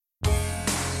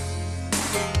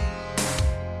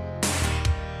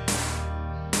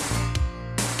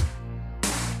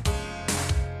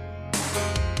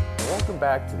welcome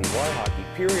back to the Why Hockey,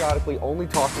 periodically only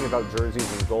talking about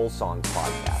jerseys and goal songs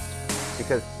podcast.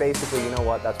 Because basically, you know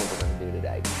what, that's what we're going to do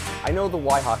today. I know the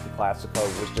Why Hockey Classico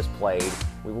was just played,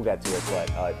 we will get to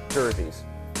it, but jerseys.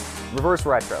 Reverse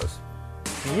retros.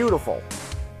 Beautiful.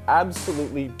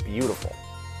 Absolutely beautiful.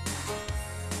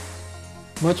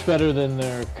 Much better than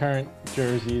their current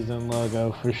jerseys and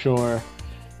logo, for sure.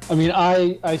 I mean,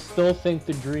 I still think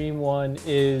the dream one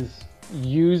is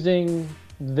using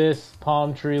this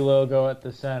palm tree logo at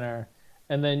the center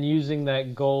and then using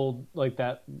that gold, like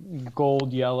that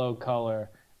gold yellow color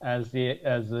as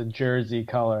the jersey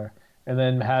color, and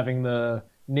then having the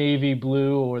navy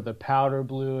blue or the powder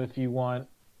blue if you want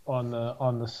on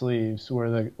the sleeves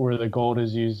where the gold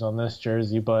is used on this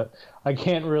jersey. But I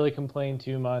can't really complain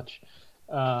too much.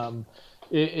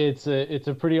 It's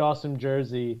a pretty awesome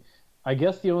jersey. I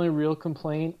guess the only real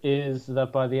complaint is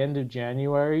that by the end of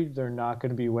January, they're not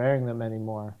going to be wearing them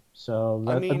anymore. So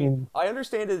I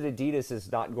understand that Adidas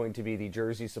is not going to be the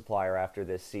jersey supplier after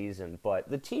this season, but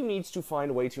the team needs to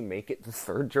find a way to make it the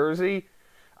third jersey.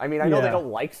 I mean, I know they don't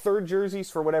like third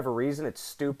jerseys for whatever reason. It's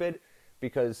stupid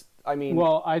because, I mean...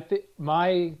 Well, I think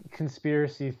my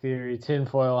conspiracy theory,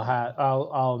 tinfoil hat,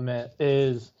 I'll admit,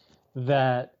 is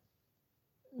that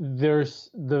there's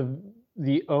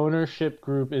the ownership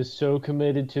group is so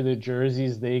committed to the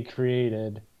jerseys they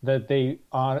created that they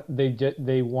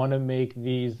want to make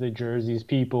these the jerseys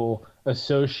people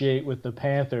associate with the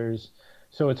Panthers,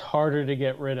 so it's harder to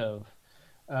get rid of,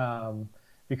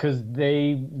 because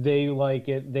they like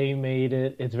it, they made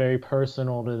it, it's very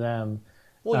personal to them.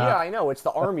 Well, yeah, I know. It's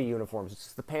the Army uniforms.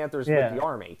 It's the Panthers with the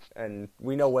Army, and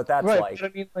we know what that's right, like. But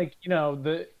I mean, like,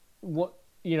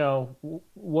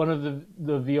 one of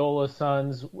the Viola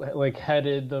sons like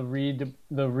headed the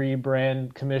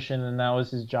rebrand commission, and that was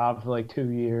his job for like 2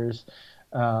 years.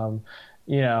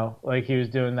 Like he was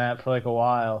doing that for like a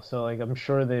while. So like I'm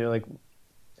sure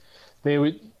they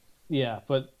would, yeah.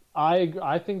 But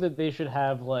I think that they should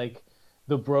have like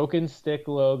the Broken Stick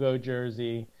logo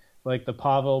jersey, like the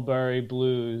Pavel Bure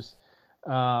Blues.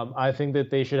 I think that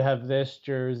they should have this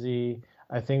jersey.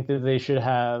 I think that they should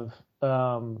have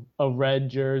a red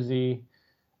jersey.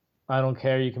 I don't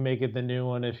care. You can make it the new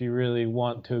one if you really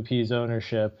want to appease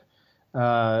ownership.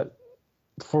 For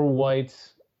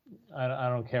whites, I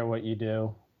don't care what you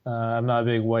do. I'm not a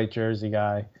big white jersey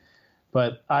guy.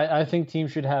 But I think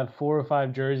teams should have 4 or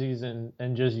 5 jerseys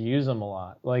and just use them a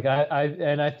lot. Like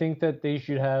I think that they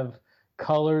should have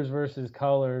colors versus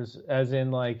colors, as in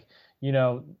like,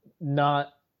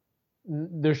 not,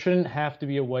 there shouldn't have to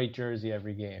be a white jersey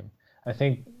every game. I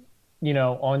think,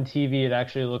 on TV it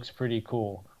actually looks pretty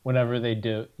cool whenever they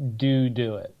do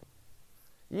it.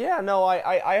 Yeah, no,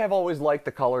 I have always liked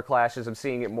the color clashes. I'm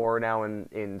seeing it more now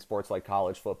in sports like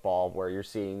college football, where you're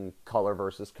seeing color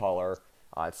versus color.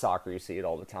 At soccer, you see it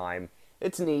all the time.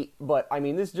 It's neat, but I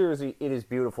mean, this jersey, it is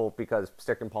beautiful because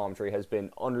Stick and Palm Tree has been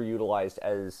underutilized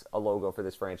as a logo for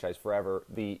this franchise forever.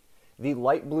 The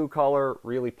light blue color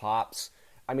really pops.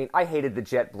 I mean, I hated the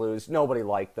jet blues. Nobody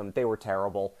liked them. They were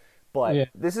terrible. But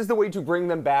This is the way to bring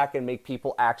them back and make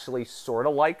people actually sort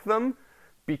of like them,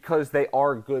 because they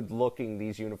are good looking,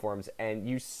 these uniforms, and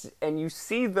you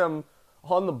see them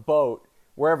on the boat,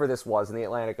 wherever this was, in the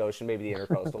Atlantic Ocean, maybe the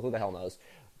Intercoastal, who the hell knows.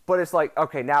 But it's like,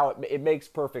 okay, now it makes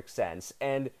perfect sense.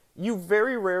 And you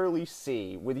very rarely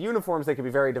see, with uniforms, they can be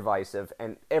very divisive,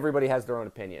 and everybody has their own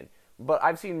opinion. But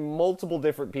I've seen multiple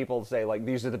different people say, like,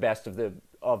 these are the best of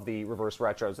the reverse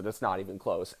retros, and it's not even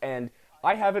close. And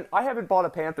I haven't bought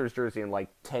a Panthers jersey in like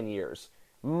 10 years.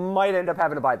 Might end up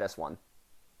having to buy this one.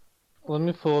 Let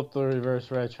me pull up the reverse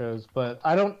retros, but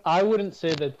I wouldn't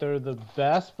say that they're the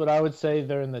best, but I would say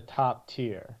they're in the top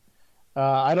tier.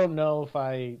 I don't know if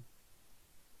I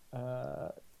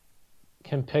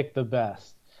can pick the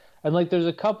best. And like there's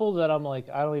a couple that I'm like,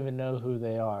 I don't even know who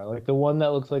they are. Like the one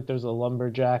that looks like there's a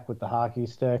lumberjack with the hockey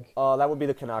stick. That would be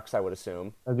the Canucks, I would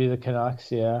assume. That'd be the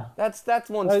Canucks, yeah. That's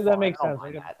one's fine. That makes sense.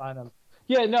 I can find them.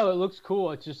 Yeah, no, it looks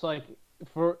cool. It's just like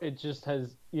it just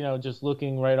has, just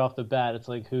looking right off the bat, it's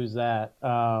like, who's that?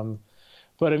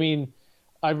 But I mean,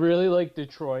 I really like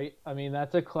Detroit. I mean,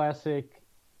 that's a classic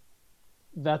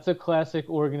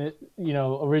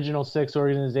original six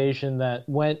organization that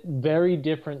went very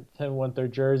different than what their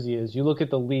jersey is. You look at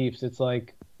the Leafs, it's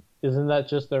like, isn't that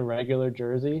just their regular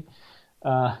jersey?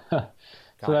 So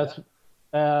that's.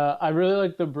 I really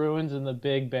like the Bruins and the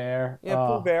Big Bear.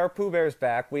 Yeah, Pooh Bear's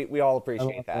back. We all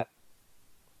appreciate that.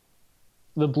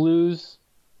 The Blues.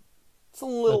 It's a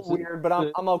little weird, but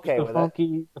I'm okay with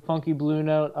it. The funky blue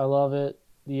note, I love it.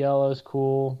 The yellow's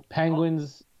cool.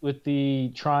 Penguins with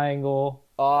the triangle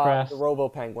crest. The Robo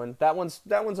Penguin. That one's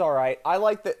all right. I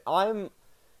like that.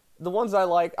 the ones I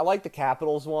like the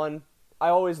Capitals one. I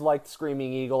always liked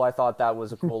Screaming Eagle. I thought that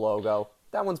was a cool logo.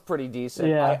 That one's pretty decent.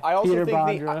 Yeah, I also Peter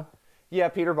think Bondra. yeah,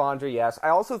 Peter Bondra, yes. I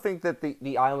also think that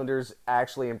the Islanders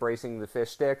actually embracing the fish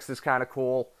sticks is kind of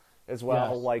cool as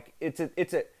well. Yes. Like it's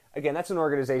a again, that's an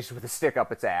organization with a stick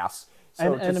up its ass.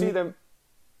 So And to see them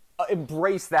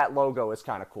embrace that logo is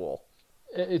kind of cool.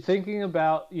 thinking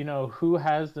about who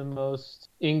has the most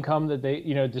income that they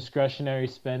discretionary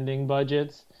spending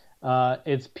budgets,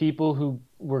 it's people who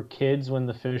were kids when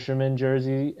the fisherman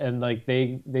jersey, and like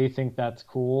they think that's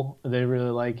cool, they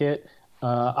really like it.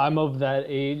 I'm of that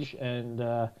age, and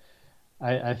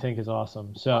I think it's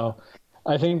awesome, so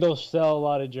I think they'll sell a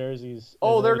lot of jerseys.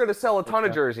 Oh, they're going to sell a ton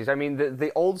of jerseys. I mean,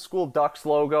 the old school Ducks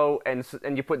logo, and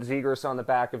you put Zegers on the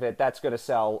back of it, that's going to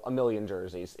sell a million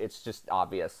jerseys. It's just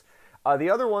obvious.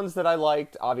 The other ones that I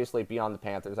liked, obviously beyond the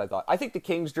Panthers, I think the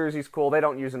Kings jersey's cool. They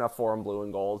don't use enough for them, blue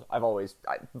and gold.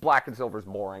 Black and silver's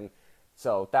boring,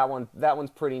 so that one's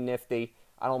pretty nifty.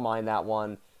 I don't mind that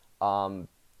one.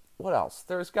 What else?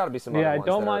 There's got to be some other Yeah, I ones.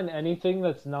 don't mind anything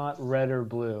that's not red or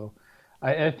blue.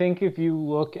 I think if you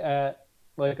look at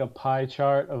like a pie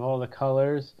chart of all the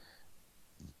colors,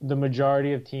 the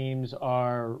majority of teams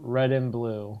are red and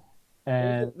blue.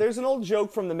 And There's an old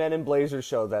joke from the Men in Blazers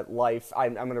show that life,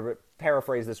 I'm going to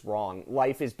paraphrase this wrong,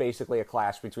 life is basically a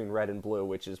clash between red and blue,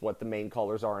 which is what the main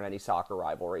colors are in any soccer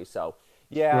rivalry. So,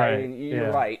 yeah, Right, I mean, you're yeah.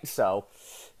 right. So,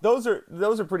 those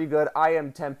are pretty good. I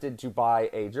am tempted to buy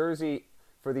a jersey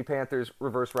for the Panthers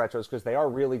reverse retros because they are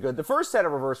really good. The first set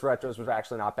of reverse retros was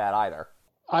actually not bad either.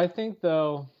 I think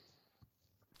though,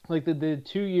 like the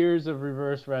 2 years of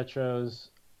reverse retros,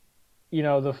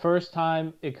 the first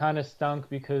time it kind of stunk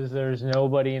because there's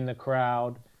nobody in the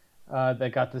crowd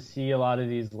that got to see a lot of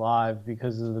these live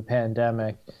because of the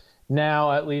pandemic.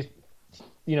 Now, at least,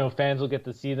 fans will get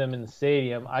to see them in the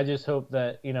stadium. I just hope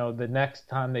that, the next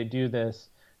time they do this,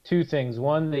 two things.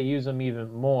 One, they use them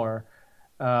even more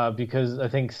because I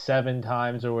think 7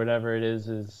 times or whatever it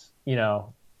is,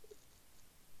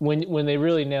 when they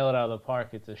really nail it out of the park,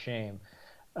 it's a shame.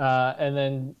 And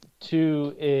then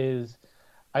 2 is,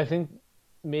 I think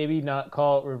maybe not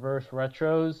call it reverse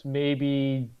retros,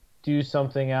 maybe do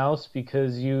something else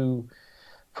because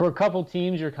for a couple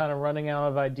teams, you're kind of running out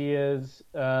of ideas.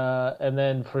 And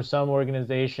then for some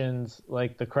organizations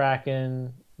like the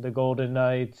Kraken, the Golden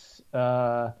Knights,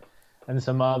 and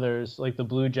some others like the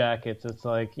Blue Jackets, it's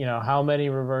like, how many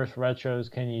reverse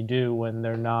retros can you do when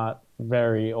they're not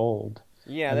very old?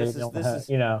 Yeah,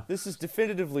 this is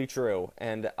definitively true,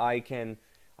 and I can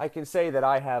say that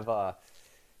I have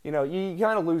you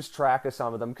kind of lose track of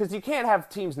some of them because you can't have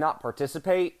teams not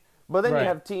participate, but then Right. you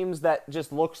have teams that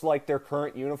just looks like their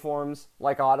current uniforms,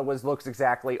 like Ottawa's looks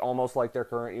exactly almost like their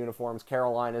current uniforms,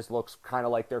 Carolina's looks kind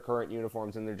of like their current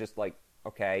uniforms, and they're just like,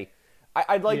 okay.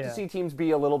 I'd like to see teams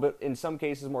be a little bit, in some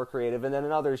cases, more creative, and then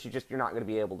in others, you're not going to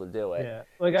be able to do it. Yeah,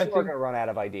 like People are going to run out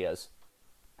of ideas.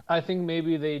 I think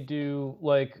maybe they do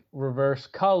like reverse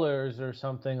colors or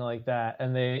something like that,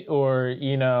 and they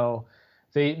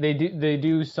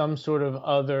do some sort of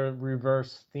other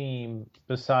reverse theme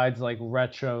besides like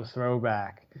retro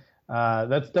throwback.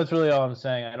 That's really all I'm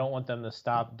saying. I don't want them to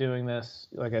stop doing this.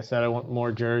 Like I said, I want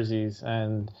more jerseys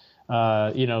and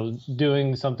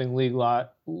doing something league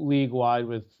wide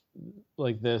with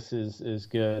like this is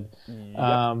good.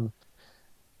 Yep.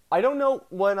 I don't know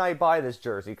when I buy this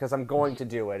jersey because I'm going to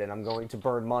do it and I'm going to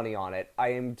burn money on it.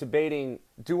 I am debating,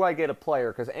 do I get a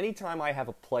player? Because anytime I have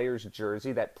a player's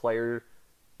jersey, that player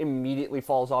immediately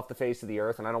falls off the face of the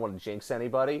earth, and I don't want to jinx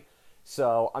anybody.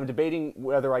 So I'm debating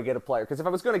whether I get a player. Because if I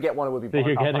was going to get one, it would be So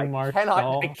you're Barkov. getting Mark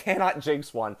Stahl? I cannot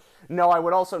jinx one. No, I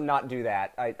would also not do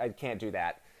that. I can't do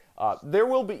that. There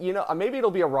will be, maybe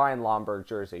it'll be a Ryan Lomberg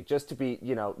jersey, just to be,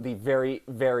 the very,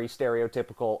 very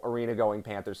stereotypical arena-going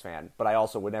Panthers fan. But I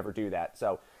also would never do that.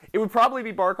 So it would probably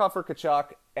be Barkov or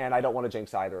Kachuk, and I don't want to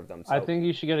jinx either of them. So. I think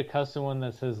you should get a custom one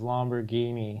that says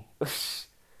Lamborghini.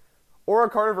 Or a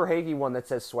Carter Verhaeghe one that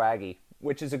says Swaggy,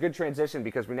 which is a good transition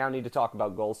because we now need to talk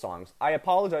about goal songs. I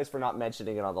apologize for not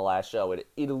mentioning it on the last show. It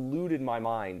eluded my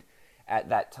mind at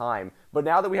that time. But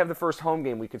now that we have the first home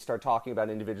game, we could start talking about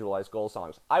individualized goal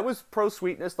songs. I was pro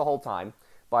Sweetness the whole time.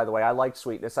 By the way, I liked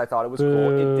Sweetness. I thought it was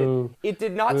cool. It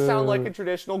did not sound like a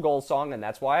traditional goal song, and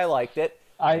that's why I liked it.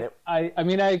 I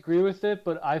mean, I agree with it,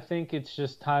 but I think it's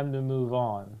just time to move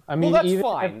on. I mean, well, that's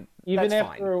fine. Even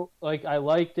after, like, I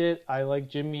liked it. I like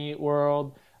Jimmy Eat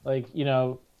World. Like,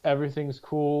 everything's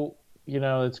cool.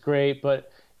 It's great.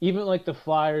 But even, like, the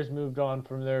Flyers moved on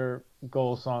from their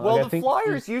goal song. Well, Like, I the think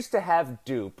Flyers used to have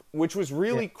Dupe, which was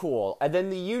really cool, and then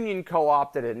the Union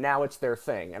co-opted it, and now it's their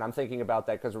thing. And I'm thinking about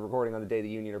that because we're recording on the day the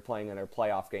Union are playing in their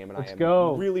playoff game, and I let's am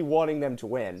go really wanting them to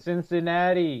win.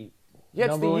 Cincinnati, Yeah,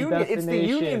 it's number the one Union. It's the Union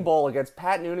destination. Bowl against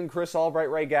Pat Noonan, Chris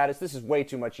Albright, Ray Gaddis. This is way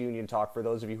too much Union talk for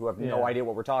those of you who have no Yeah. idea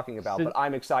what we're talking about. Cin- But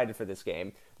I'm excited for this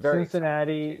game. Very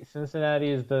excited. Cincinnati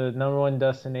is the number one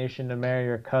destination to marry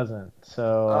your cousin.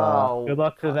 So Oh, good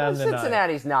luck to them tonight.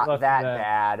 Cincinnati's Good not luck to that them.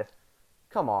 bad.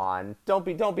 Come on, don't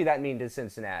be that mean to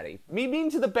Cincinnati. Me mean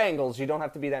to the Bengals. You don't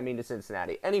have to be that mean to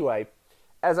Cincinnati. Anyway,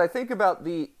 as I think about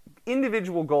the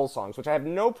individual goal songs, which I have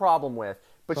no problem with,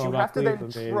 but It's all you about have to then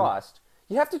Cleveland, baby. trust.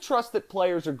 You have to trust that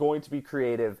players are going to be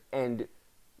creative and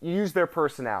use their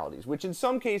personalities, which in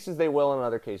some cases they will, in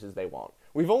other cases they won't.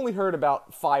 We've only heard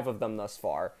about 5 of them thus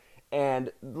far,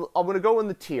 and I'm going to go in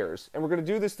the tiers, and we're going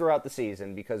to do this throughout the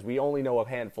season because we only know a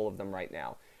handful of them right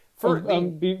now.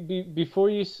 Before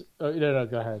you, no,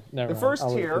 go ahead. Never The mind. first I'll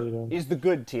let tier you do it. is the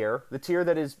good tier, the tier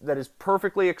that is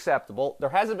perfectly acceptable. There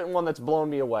hasn't been one that's blown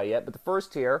me away yet, but the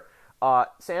first tier,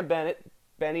 Sam Bennett,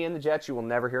 Benny and the Jets. You will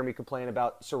never hear me complain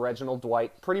about Sir Reginald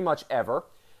Dwight pretty much ever,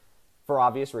 for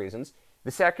obvious reasons.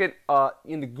 The second,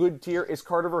 in the good tier, is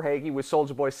Carter Verhaeghe with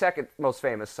Soulja Boy's second most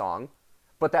famous song,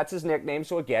 but that's his nickname,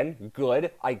 so again, good.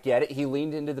 I get it. He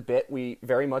leaned into the bit. We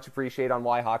very much appreciate on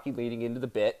Why Hockey leaning into the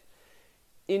bit.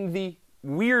 In the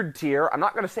weird tier, I'm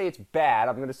not going to say it's bad,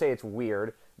 I'm going to say it's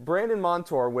weird. Brandon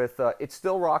Montour with It's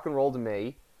Still Rock and Roll to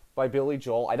Me by Billy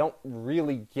Joel. I don't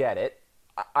really get it.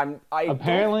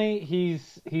 Apparently,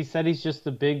 he said he's just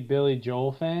a big Billy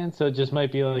Joel fan, so it just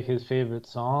might be like his favorite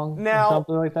song Now, or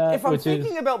something like that. if I'm which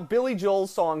thinking is, about Billy Joel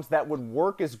songs that would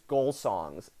work as goal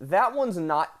songs, that one's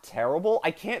not terrible.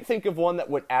 I can't think of one that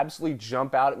would absolutely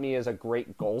jump out at me as a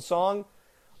great goal song.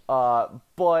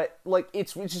 But like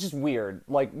it's just weird.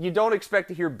 Like you don't expect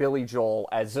to hear Billy Joel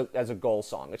as a goal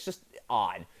song. It's just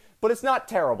odd. But it's not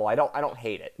terrible. I don't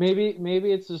hate it. maybe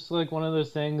it's just like one of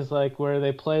those things like where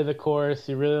they play the chorus.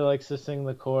 He really likes to sing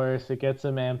the chorus. It gets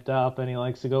him amped up, and he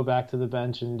likes to go back to the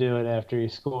bench and do it after he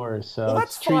scores. So Well,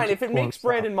 that's fine. If it makes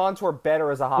Brandon Montour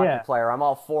better as a hockey player, I'm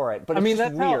all for it. But it's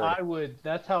just weird.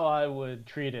 That's how I would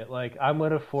treat it. Like I'm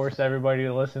gonna force everybody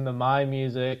to listen to my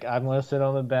music. I'm gonna sit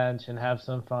on the bench and have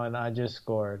some fun. I just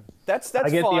scored. That's I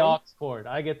get fine. the aux cord.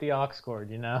 I get the aux cord.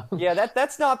 You know. Yeah,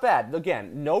 that's not bad.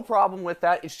 Again, no problem with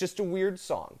that. It's just a weird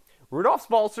song. Rudolph's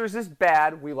Balsers is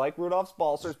bad. We like Rudolph's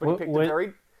Balsers, but he picked a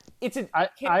very.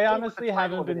 I honestly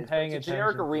haven't been paying It's a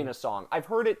generic attention. arena song. I've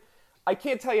heard it. I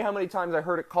can't tell you how many times I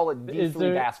heard it call it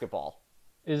D3 basketball.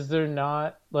 Is there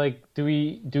not like do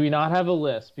we not have a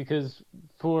list because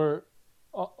for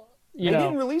They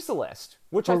didn't release a list,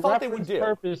 which I thought they would do.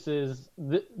 For purposes,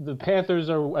 the Panthers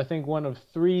are, I think, one of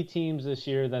 3 teams this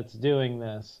year that's doing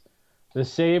this. The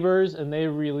Sabres, and they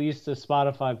released a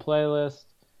Spotify playlist.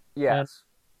 Yes.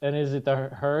 And is it the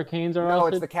Hurricanes are No, also?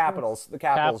 it's the Capitals. The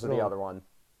Capitals are the other one.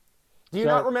 Do you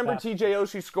not remember TJ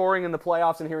Oshie scoring in the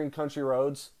playoffs and hearing Country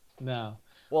Roads? No.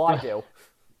 Well, I do.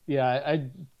 Yeah, I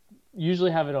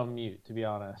usually have it on mute, to be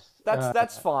honest.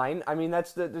 That's fine. I mean,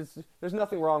 there's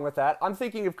nothing wrong with that. I'm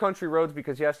thinking of Country Roads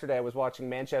because yesterday I was watching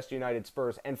Manchester United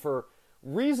Spurs, and for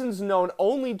reasons known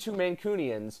only to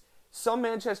Mancunians, some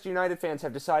Manchester United fans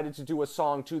have decided to do a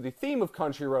song to the theme of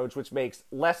Country Roads, which makes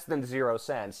less than 0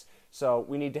 sense. So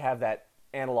we need to have that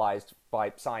analyzed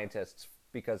by scientists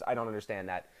because I don't understand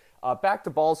that. Back to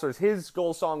Balsers, his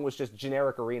goal song was just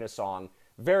generic arena song.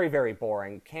 Very, very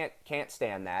boring. Can't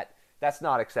stand that. That's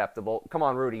not acceptable. Come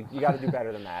on, Rudy. You got to do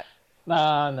better than that.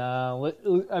 No.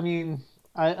 I mean,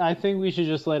 I think we should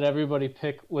just let everybody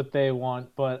pick what they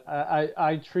want. But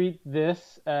I treat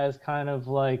this as kind of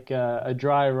like a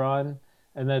dry run,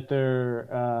 and that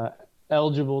they're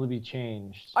eligible to be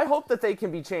changed. I hope that they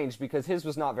can be changed because his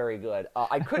was not very good.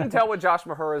 I couldn't tell what Josh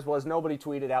Mahura's was. Nobody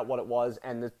tweeted out what it was,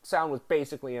 and the sound was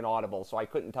basically inaudible, so I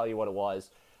couldn't tell you what it was.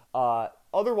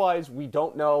 Otherwise, we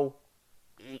don't know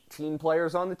 18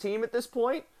 players on the team at this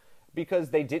point because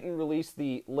they didn't release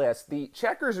the list. The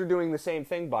Checkers are doing the same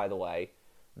thing, by the way.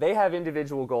 They have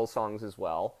individual goal songs as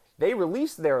well. They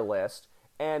released their list,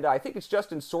 and I think it's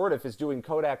Justin Sordiff is doing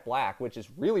Kodak Black, which is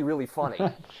really, really funny.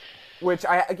 Which,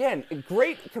 again,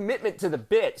 great commitment to the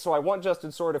bit, so I want Justin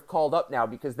Sordiff called up now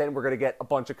because then we're going to get a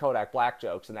bunch of Kodak Black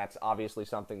jokes, and that's obviously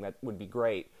something that would be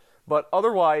great. But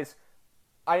otherwise,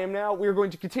 we're going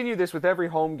to continue this with every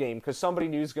home game because somebody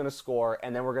new is going to score,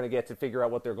 and then we're going to get to figure out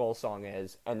what their goal song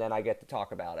is, and then I get to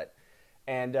talk about it.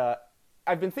 And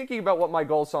I've been thinking about what my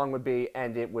goal song would be,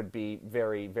 and it would be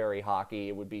very, very hockey.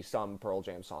 It would be some Pearl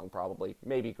Jam song, probably.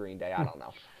 Maybe Green Day. I don't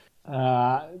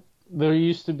know. There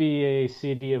used to be a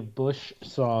CD of Bush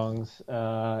songs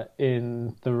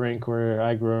in the rink where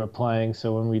I grew up playing.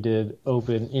 So when we did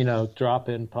open, drop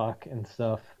in puck and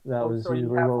stuff, that Oh, was so you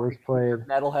usually have what was like played. your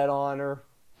Metalhead on or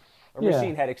Yeah,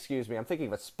 Machine Head, excuse me. I'm thinking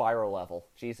of a Spiral Level.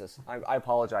 Jesus, I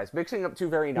apologize. Mixing up two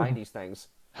very 90s things.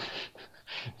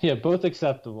 yeah, both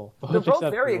acceptable. They're Both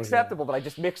both very acceptable here. acceptable, but I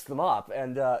just mixed them up.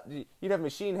 And you'd have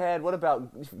Machine Head. What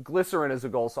about Glycerin as a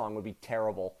goal song would be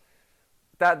terrible.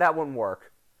 That wouldn't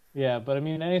work. Yeah, but I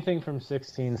mean, anything from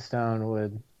 16 Stone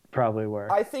would probably I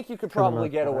work think you could for the probably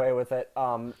most get part. away with it.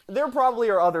 There probably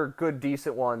are other good,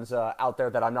 decent ones out there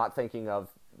that I'm not thinking of.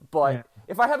 But Yeah,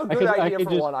 if I have a I good could, I idea could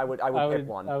for just, one, I would pick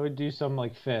one. I would do some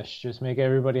like Fish. Just make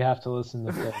everybody have to listen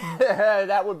to Fish.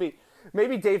 That would be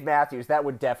maybe Dave Matthews. That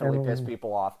would definitely piss Everyone,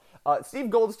 people off. Steve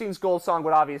Goldstein's gold song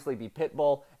would obviously be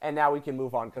Pitbull, and now we can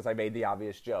move on because I made the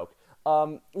obvious joke.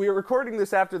 We are recording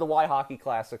this after the Y Hockey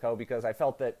Classico because I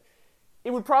felt that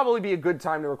it would probably be a good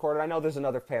time to record it. I know there's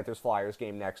another Panthers Flyers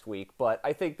game next week, but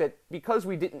I think that because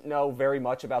we didn't know very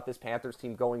much about this Panthers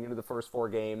team going into the first four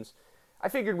games, I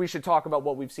figured we should talk about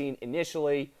what we've seen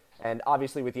initially. And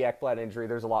obviously, with the Ekblad injury,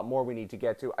 there's a lot more we need to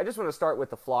get to. I just want to start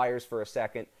with the Flyers for a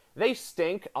second. They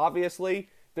stink, obviously.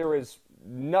 There is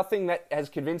nothing that has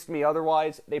convinced me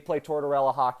otherwise. They play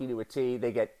Tortorella hockey to a T.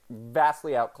 They get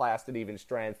vastly outclassed at even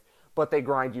strength, but they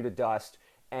grind you to dust.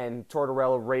 And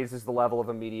Tortorella raises the level of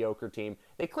a mediocre team.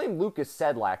 They claimed Lucas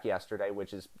Sedlak yesterday,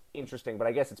 which is interesting, but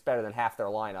I guess it's better than half their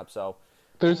lineup. So,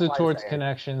 there's a what am I Torts saying?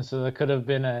 connection, so that could have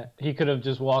been he could have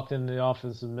just walked into the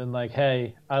office and been like,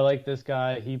 "Hey, I like this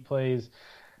guy. He plays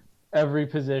every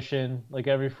position, like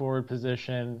every forward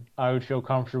position. I would feel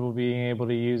comfortable being able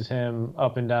to use him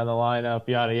up and down the lineup,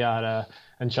 yada yada."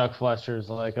 And Chuck Fletcher's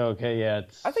like, "Okay, yeah,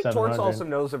 it's I think Torts 700." also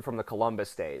knows him from the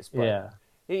Columbus days, but Yeah,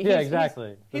 he, yeah, he's he's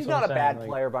exactly. he's That's what I'm not a saying. bad Like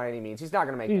player by any means. He's not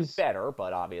going to make them he's better,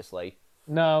 but obviously,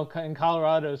 no, in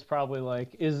Colorado's probably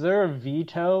like, is there a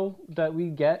veto that we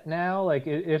get now? Like,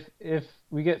 if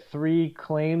we get three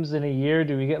claims in a year,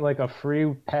 do we get like a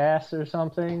free pass or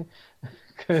something?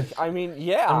 Because I mean, I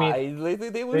yeah, mean, they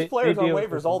lose they players on deal with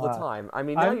waivers this a all the lot. time. I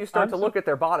mean, now I'm you start I'm to so look at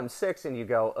their bottom six and you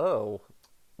go, oh,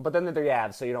 but then they're the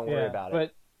Avs, so you don't worry yeah, about it.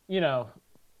 but you know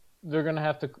they're gonna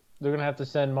have to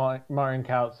send Martin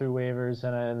Kaut through waivers,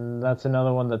 and that's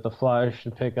another one that the Flyers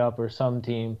should pick up or some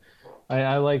team.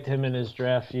 I liked him in his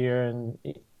draft year, and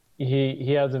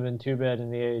he hasn't been too bad in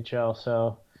the AHL.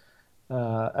 So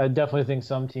I definitely think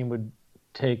some team would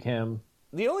take him.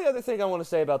 The only other thing I want to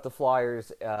say about the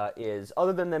Flyers is,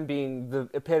 other than them being the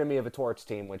epitome of a torch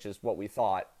team, which is what we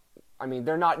thought, I mean,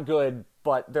 they're not good,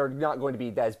 but they're not going to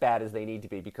be as bad as they need to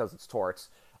be because it's torts.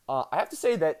 I have to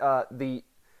say that the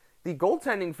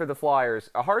goaltending for the Flyers,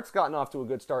 Hart's gotten off to a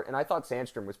good start, and I thought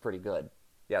Sandstrom was pretty good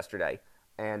yesterday.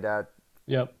 And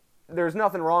Yep. there's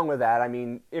nothing wrong with that. I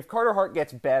mean, if Carter Hart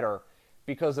gets better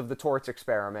because of the Torts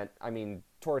experiment, I mean,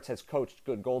 Torts has coached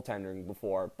good goaltending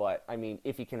before, but I mean,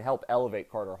 if he can help elevate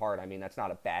Carter Hart, I mean, that's not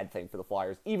a bad thing for the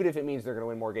Flyers, even if it means they're going to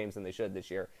win more games than they should this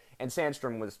year. And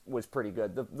Sandstrom was pretty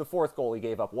good. The fourth goal he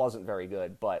gave up wasn't very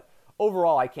good, but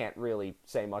overall, I can't really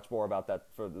say much more about that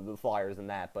for the Flyers than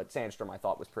that. But Sandstrom, I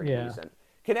thought, was pretty Yeah. decent.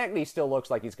 Konechny still looks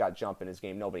like he's got jump in his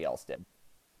game. Nobody else did.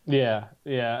 Yeah.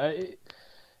 Yeah.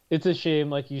 It's a shame,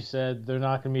 like you said, they're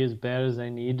not going to be as bad as they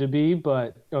need to be.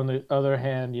 But on the other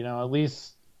hand, at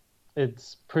least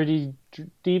it's pretty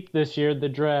deep this year. The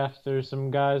draft, there's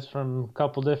some guys from a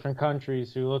couple different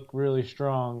countries who look really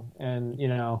strong, and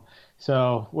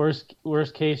so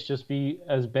worst case, just be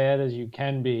as bad as you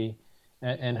can be,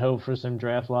 and hope for some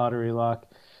draft lottery luck.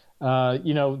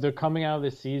 They're coming out of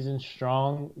the season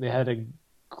strong. They had a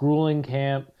grueling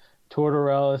camp.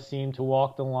 Tortorella seemed to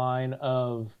walk the line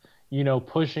of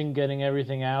pushing, getting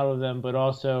everything out of them, but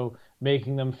also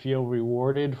making them feel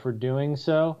rewarded for doing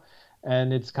so.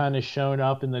 And it's kind of shown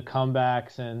up in the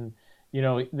comebacks, and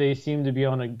they seem to be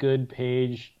on a good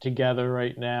page together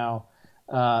right now,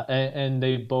 and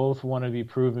they both want to be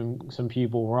proving some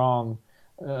people wrong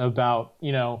about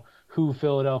who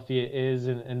Philadelphia is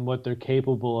and what they're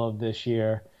capable of this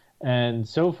year. And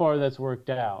so far, that's worked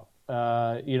out.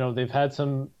 They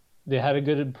had a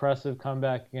good, impressive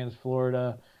comeback against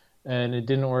Florida, and it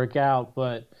didn't work out.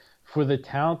 But for the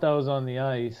talent that was on the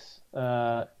ice,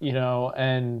 and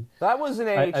That was an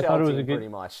I AHL thought it was a team, good. pretty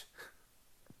much.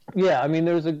 Yeah, I mean,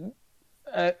 there was a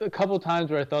couple times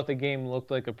where I thought the game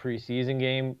looked like a preseason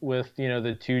game with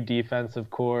the two defensive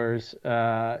cores,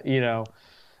 and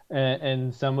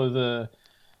some of the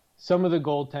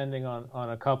goaltending on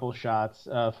a couple shots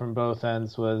from both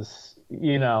ends was a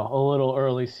little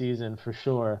early season for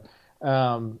sure.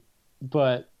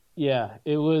 But yeah,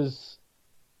 it was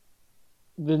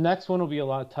the next one will be a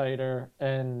lot tighter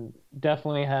and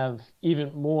definitely have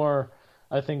even more,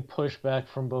 I think, pushback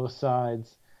from both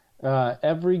sides.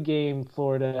 Every game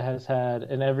Florida has had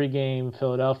and every game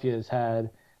Philadelphia has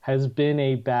had has been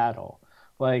a battle.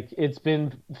 Like it's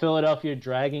been Philadelphia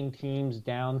dragging teams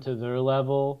down to their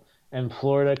level and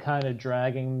Florida kind of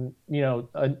dragging,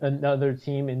 another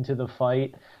team into the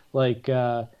fight. Like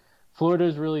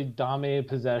Florida's really dominated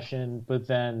possession, but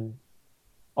then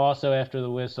also after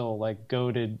the whistle, like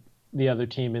goaded the other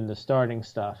team in the starting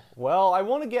stuff. Well, I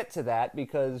want to get to that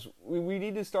because we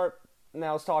need to start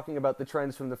now talking about the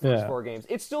trends from the first Yeah. four games.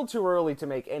 It's still too early to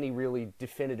make any really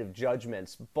definitive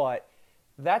judgments, but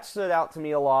that stood out to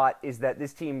me a lot is that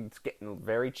this team's getting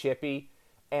very chippy.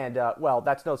 And, well,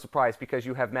 that's no surprise because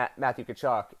you have Matthew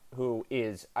Tkachuk, who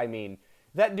is, I mean,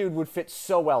 that dude would fit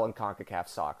so well in CONCACAF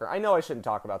soccer. I know I shouldn't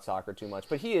talk about soccer too much,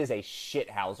 but he is a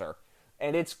shithouser,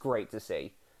 and it's great to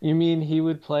see. You mean he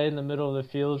would play in the middle of the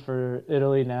field for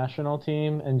Italy national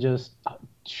team and just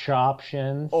chop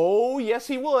shins? Oh, yes,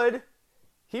 he would.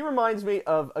 He reminds me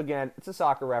of, again, it's a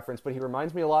soccer reference, but he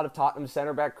reminds me a lot of Tottenham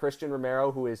center back Christian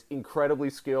Romero, who is incredibly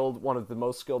skilled, one of the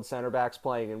most skilled center backs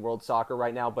playing in world soccer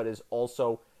right now, but is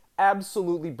also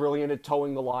absolutely brilliant at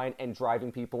towing the line and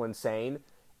driving people insane.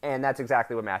 And that's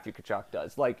exactly what Matthew Tkachuk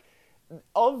does. Like,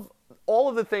 of all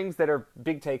of the things that are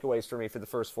big takeaways for me for the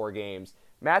first four games,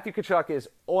 Matthew Tkachuk is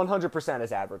 100%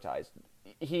 as advertised.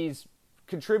 He's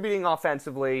contributing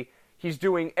offensively. He's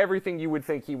doing everything you would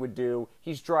think he would do.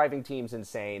 He's driving teams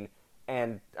insane.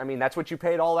 And, I mean, that's what you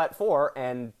paid all that for.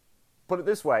 And put it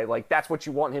this way, like, that's what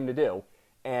you want him to do.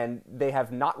 And they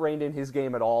have not reined in his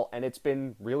game at all, and it's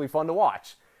been really fun to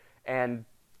watch. And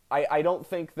I don't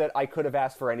think that I could have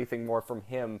asked for anything more from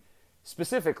him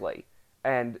specifically.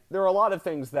 And there are a lot of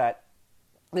things that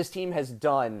this team has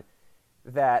done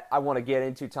that I want to get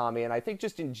into, Tommy. And I think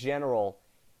just in general,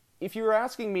 if you were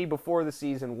asking me before the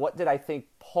season, what did I think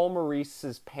Paul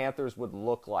Maurice's Panthers would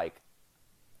look like?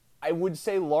 I would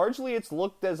say largely it's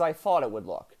looked as I thought it would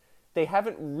look. They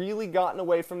haven't really gotten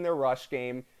away from their rush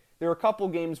game. There are a couple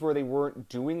games where they weren't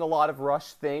doing a lot of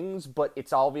rush things, but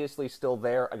it's obviously still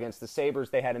there. Against the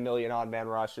Sabres, they had a million odd-man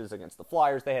rushes. Against the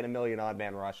Flyers, they had a million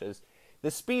odd-man rushes.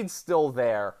 The speed's still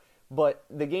there, but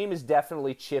the game is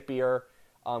definitely chippier.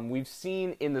 We've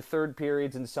seen in the third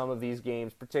periods in some of these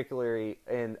games, particularly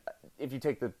if you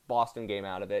take the Boston game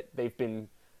out of it, they've been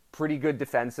pretty good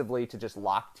defensively to just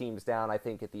lock teams down. I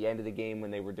think at the end of the game when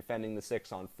they were defending the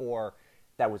 6-on-4,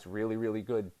 that was really, really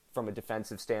good from a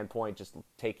defensive standpoint, just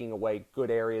taking away good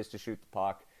areas to shoot the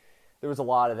puck. There was a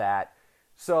lot of that.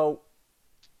 So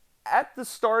at the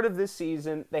start of this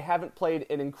season, they haven't played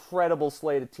an incredible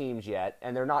slate of teams yet,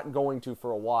 and they're not going to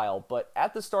for a while. But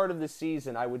at the start of this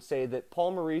season, I would say that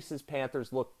Paul Maurice's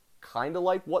Panthers look kind of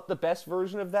like what the best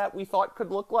version of that we thought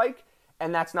could look like,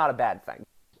 and that's not a bad thing.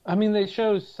 I mean, they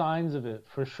show signs of it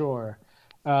for sure.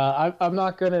 I'm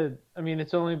not gonna. I mean,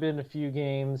 it's only been a few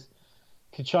games.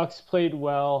 Kachuk's played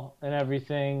well and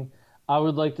everything. I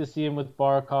would like to see him with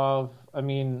Barkov. I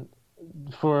mean,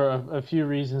 for a few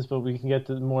reasons, but we can get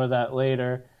to more of that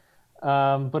later.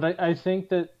 But I think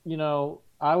that,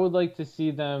 I would like to see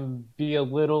them be a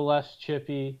little less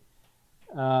chippy,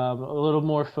 a little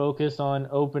more focused on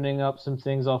opening up some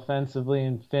things offensively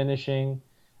and finishing,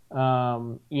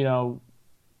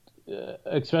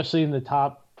 especially in the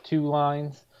top two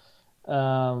lines.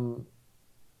 And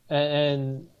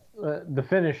the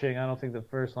finishing, I don't think the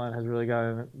first line has really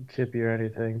gotten chippy or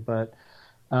anything, but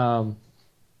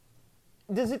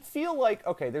does it feel like,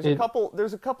 okay, there's a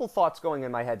couple thoughts going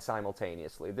in my head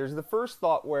simultaneously. There's the first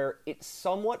thought where it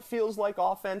somewhat feels like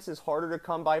offense is harder to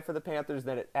come by for the Panthers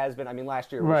than it has been. I mean,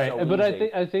 last year was right, so but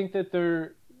easy. I think that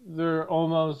they're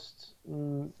almost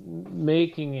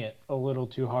making it a little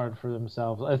too hard for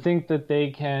themselves. I think that they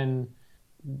can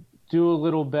do a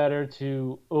little better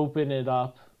to open it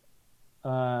up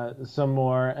some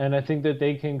more, and I think that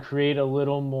they can create a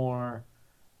little more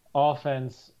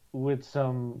offense with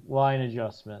some line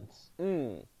adjustments.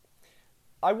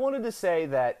 I wanted to say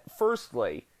that,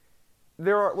 firstly,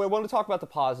 we want to talk about the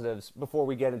positives before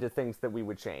we get into things that we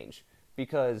would change,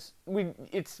 because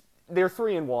they're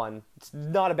 3-1. It's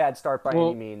not a bad start by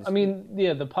any means. I mean,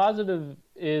 yeah, the positive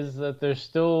is that they're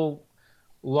still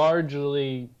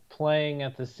largely playing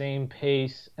at the same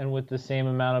pace and with the same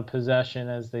amount of possession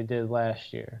as they did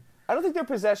last year. I don't think their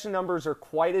possession numbers are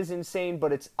quite as insane,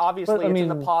 but it's obviously in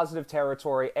the positive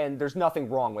territory, and there's nothing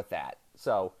wrong with that.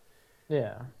 So,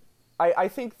 yeah, I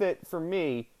think that for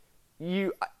me,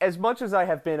 as much as I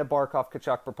have been a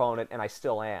Barkov-Tkachuk proponent, and I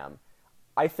still am,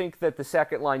 I think that the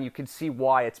second line, you can see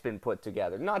why it's been put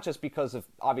together. Not just because of,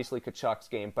 obviously, Tkachuk's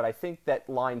game, but I think that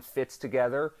line fits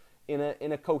together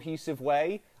in a cohesive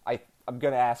way, I'm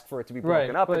going to ask for it to be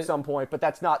broken Right, up at but some point. But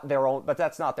that's not their own. But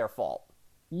that's not their fault.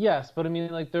 yes, but I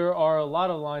mean, like there are a lot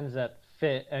of lines that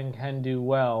fit and can do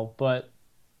well, but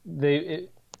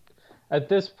at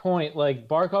this point, like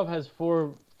Barkov has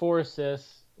four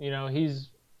assists. He's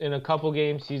in a couple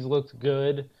games he's looked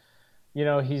good.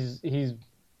 He's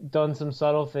done some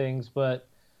subtle things, but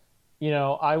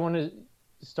I want to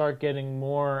start getting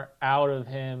more out of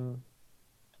him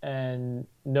and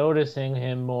noticing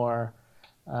him more.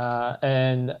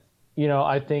 And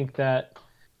I think that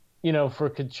for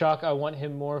Kachuk, I want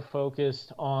him more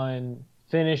focused on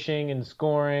finishing and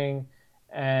scoring,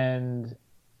 and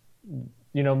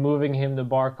moving him to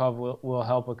Barkov will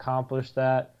help accomplish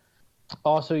that.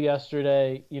 Also,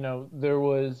 yesterday, there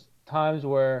was times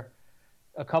where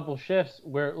a couple shifts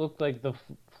where it looked like the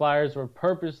Flyers were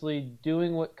purposely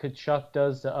doing what Kachuk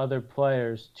does to other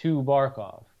players to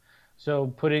Barkov. So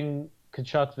putting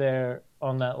Kachuk there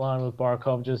on that line with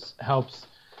Barkov just helps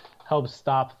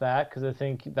stop that, because I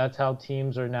think that's how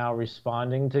teams are now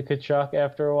responding to Kachuk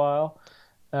after a while.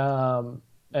 And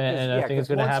I think it's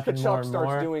going to happen more and more. Once Kachuk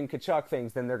starts doing Kachuk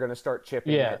things, then they're going to start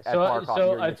chipping at so Barkov.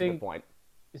 so I think. Point.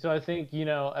 So I think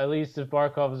at least if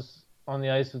Barkov's on the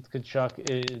ice with Kachuk,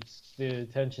 the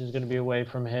attention is going to be away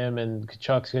from him, and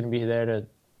Kachuk's going to be there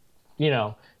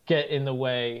to, get in the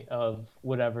way of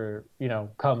whatever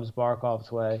comes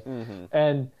Barkov's way. Mm-hmm.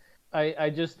 And I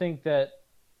just think that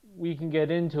we can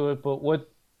get into it, but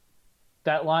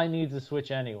that line needs a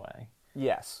switch anyway.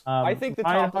 Yes, I think the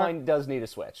top line does need a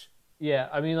switch. Yeah,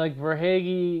 I mean, like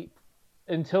Verhaeghe,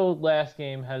 until last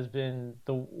game, has been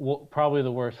probably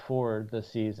the worst forward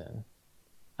this season,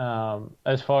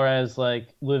 as far as like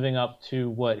living up to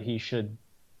what he should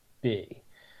be.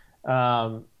 He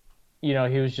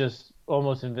was just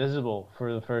almost invisible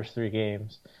for the first 3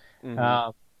 games.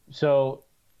 Mm-hmm. So,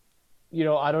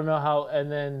 I don't know how.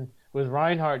 And then with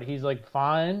Reinhart, he's like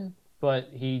fine, but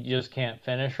he just can't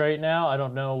finish right now. I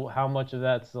don't know how much of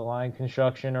that's the line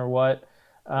construction or what.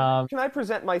 Can I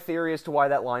present my theory as to why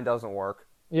that line doesn't work?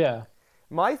 Yeah.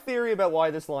 My theory about why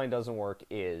this line doesn't work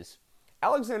is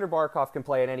Alexander Barkov can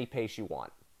play at any pace you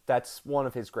want. That's one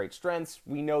of his great strengths.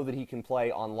 We know that he can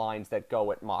play on lines that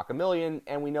go at Mach 1,000,000,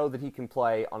 and we know that he can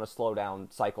play on a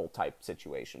slowdown cycle type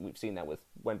situation. We've seen that with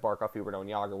when Barkov, Huberdeau, and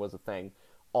Jagr was a thing,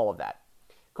 all of that.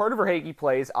 Carter Verhaeghe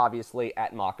plays, obviously,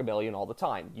 at Mach 1,000,000 all the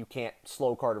time. You can't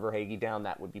slow Carter Verhaeghe down.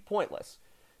 That would be pointless.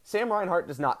 Sam Reinhart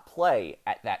does not play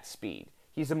at that speed.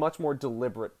 He's a much more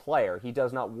deliberate player. He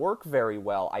does not work very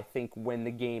well, I think, when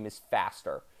the game is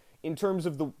faster, in terms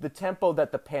of the tempo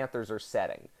that the Panthers are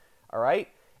setting. All right?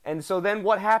 And so then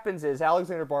what happens is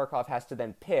Alexander Barkov has to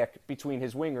then pick between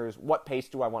his wingers, what pace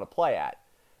do I want to play at?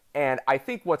 And I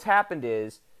think what's happened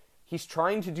is he's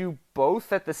trying to do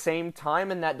both at the same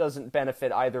time, and that doesn't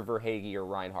benefit either Verhaeghe or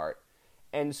Reinhart.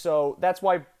 And so that's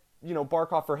why,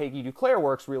 Barkov, Verhaeghe, Duclair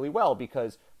works really well,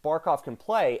 because Barkov can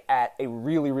play at a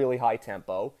really, really high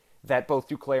tempo that both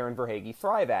Duclair and Verhaeghe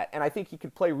thrive at. And I think he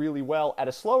could play really well at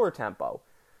a slower tempo.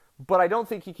 But I don't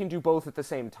think he can do both at the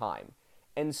same time.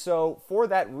 And so for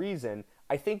that reason,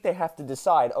 I think they have to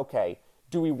decide, okay,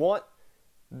 do we want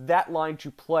that line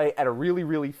to play at a really,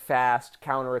 really fast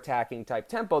counterattacking type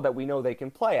tempo that we know they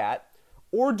can play at?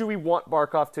 Or do we want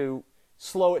Barkov to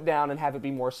slow it down and have it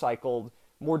be more cycled,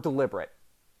 more deliberate?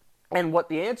 And what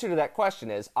the answer to that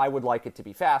question is, I would like it to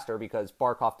be faster, because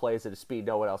Barkov plays at a speed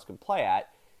no one else can play at.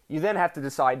 You then have to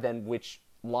decide then which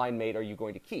line mate are you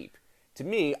going to keep. To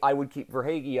me, I would keep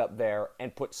Verhaeghe up there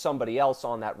and put somebody else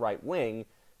on that right wing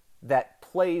that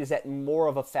plays at more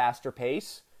of a faster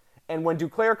pace. And when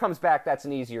Duclair comes back, that's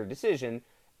an easier decision.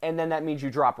 And then that means you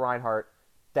drop Reinhart,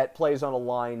 that plays on a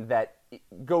line that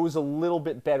goes a little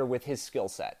bit better with his skill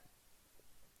set.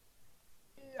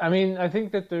 I mean, I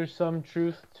think that there's some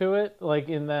truth to it, like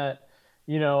in that,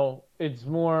 it's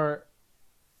more,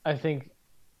 I think,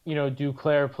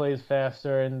 Duclair plays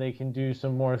faster and they can do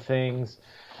some more things.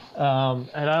 And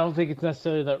I don't think it's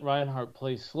necessarily that Reinhart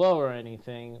plays slow or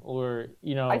anything, or,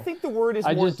 I think the word is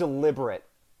more deliberate.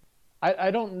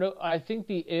 I don't know. I think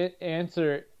the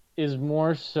answer is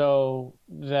more so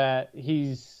that he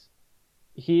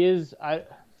is, I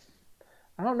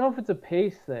don't know if it's a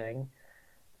pace thing,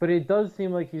 but it does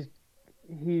seem like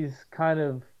he's kind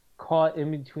of caught in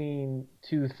between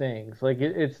two things. Like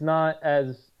it's not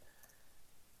as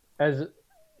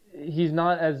he's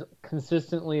not as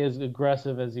consistently as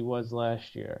aggressive as he was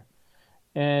last year,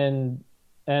 and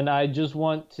I just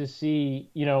want to see.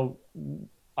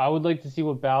 I would like to see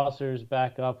what Balcer's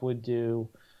backup would do.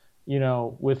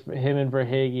 With him and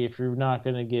Verhaeghe, if you're not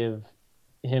going to give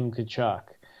him Kachuk.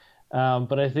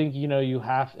 But I think, you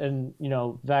have, and,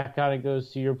 that kind of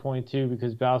goes to your point too,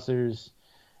 because Bowser's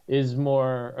is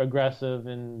more aggressive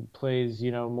and plays,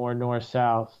 more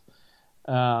north-south.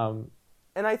 Um,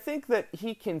 And I think that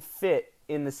he can fit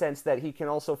in the sense that he can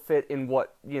also fit in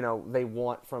what they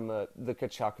want from the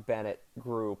Kachuk Bennett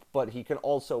group, but he can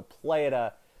also play at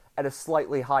a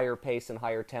slightly higher pace and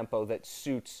higher tempo that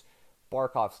suits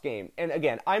Barkov's game. And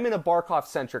again, I'm in a Barkov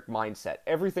centric mindset.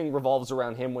 Everything revolves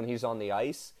around him when he's on the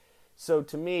ice. So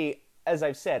to me, as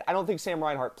I've said, I don't think Sam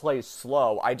Reinhart plays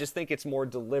slow. I just think it's more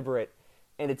deliberate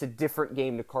and it's a different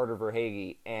game to Carter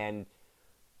Verhaeghe. And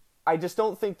I just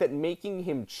don't think that making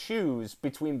him choose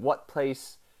between what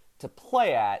place to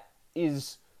play at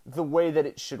is the way that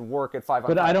it should work at 5 on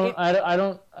but 5.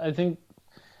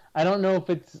 I don't know if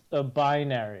it's a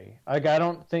binary. Like, I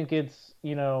don't think it's,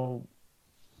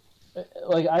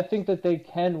 like, I think that they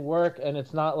can work, and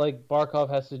it's not like Barkov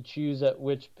has to choose at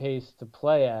which pace to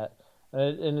play at.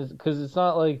 And because it's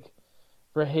not like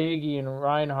Verhaeghe and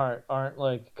Reinhardt aren't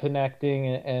like connecting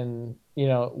and,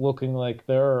 looking like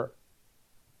they're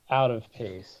out of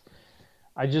pace.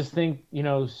 I just think,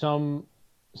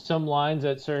 some lines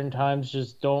at certain times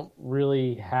just don't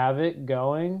really have it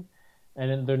going,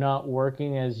 and they're not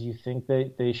working as you think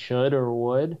they should or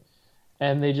would,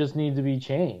 and they just need to be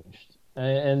changed.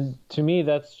 And to me,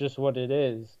 that's just what it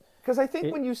is. Because I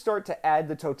think when you start to add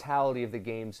the totality of the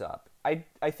games up, I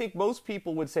think most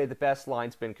people would say the best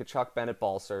line's been Kachuk, Bennett,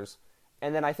 Balcers,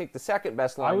 and then I think the second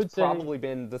best line's probably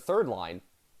been the third line.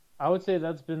 I would say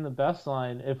that's been the best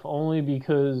line, if only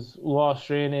because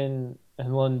Luostarinen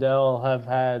and Lundell have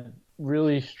had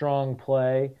really strong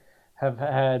play, have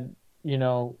had,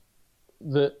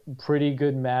 the pretty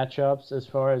good matchups as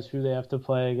far as who they have to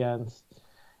play against.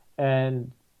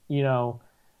 And,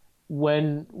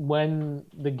 when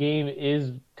the game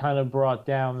is kind of brought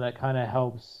down, that kind of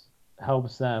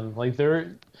helps them. Like,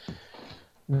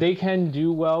 they can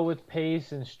do well with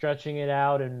pace and stretching it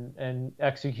out and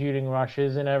executing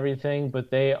rushes and everything, but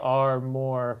they are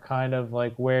more kind of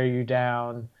like wear you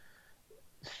down,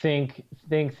 think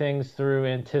things through,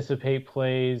 anticipate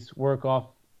plays, work off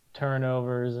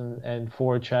turnovers and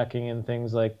forechecking and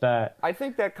things like that. I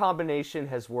think that combination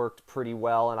has worked pretty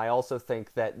well, and I also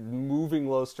think that moving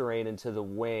Luostarinen into the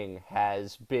wing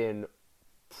has been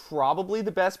probably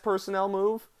the best personnel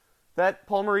move that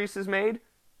Paul Maurice has made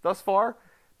thus far.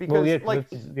 Because,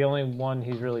 it's the only one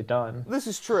he's really done. This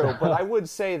is true, but I would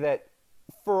say that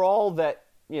for all that,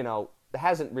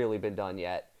 hasn't really been done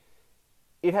yet,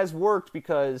 it has worked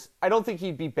because I don't think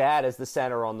he'd be bad as the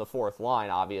center on the fourth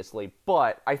line, obviously,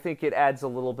 but I think it adds a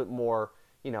little bit more,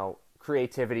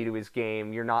 creativity to his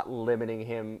game. You're not limiting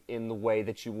him in the way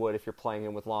that you would if you're playing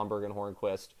him with Lomberg and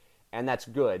Hornquist, and that's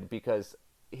good because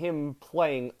him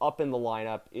playing up in the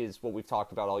lineup is what we've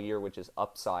talked about all year, which is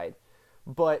upside.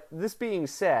 But this being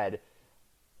said,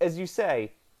 as you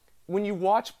say, when you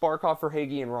watch Barkov,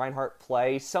 Verhaeghe, and Reinhart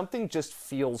play, something just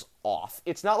feels off.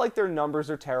 It's not like their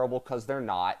numbers are terrible because they're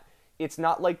not. It's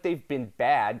not like they've been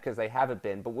bad because they haven't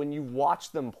been. But when you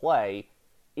watch them play,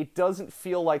 it doesn't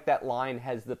feel like that line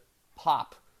has the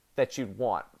pop that you'd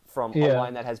want from a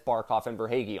line that has Barkov and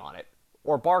Verhaeghe on it.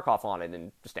 Or Barkov on it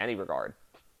in just any regard.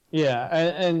 Yeah,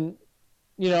 and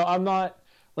I'm not...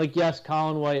 Like, yes,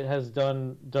 Colin White has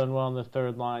done well on the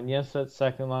third line. Yes, that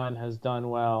second line has done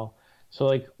well. So,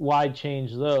 like, why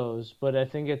change those? But I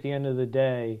think at the end of the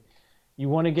day, you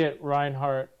want to get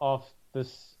Reinhart off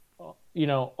this,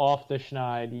 off the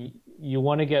schneid. You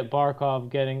want to get Barkov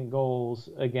getting goals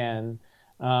again.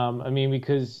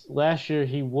 Because last year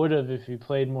he would have, if he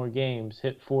played more games,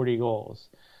 hit 40 goals.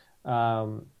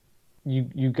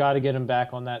 You got to get him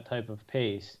back on that type of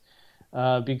pace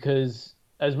because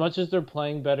as much as they're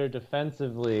playing better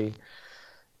defensively,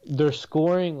 they're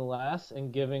scoring less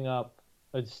and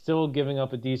still giving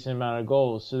up a decent amount of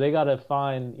goals. So they got to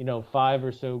find, 5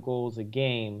 or so goals a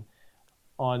game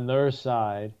on their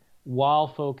side while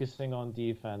focusing on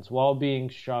defense, while being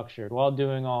structured, while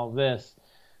doing all this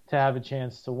to have a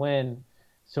chance to win.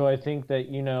 So I think that,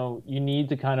 you need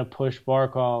to kind of push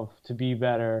Barkov to be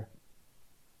better.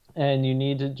 And you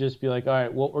need to just be like, all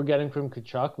right, what we're getting from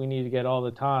Kachuk, we need to get all the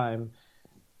time.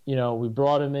 We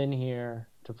brought him in here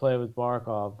to play with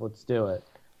Barkov. Let's do it.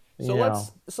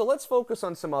 So let's focus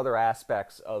on some other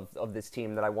aspects of this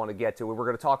team that I want to get to. We're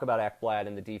going to talk about Ekblad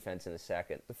and the defense in a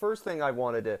second. The first thing I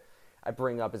wanted to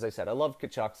bring up, as I said, I love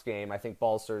Kachuk's game. I think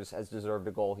Balcers has deserved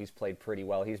a goal. He's played pretty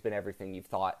well. He's been everything you've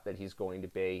thought that he's going to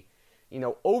be.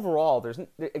 Overall, there's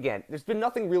been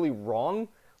nothing really wrong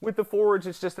with the forwards.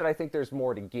 It's just that I think there's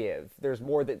more to give. There's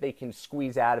more that they can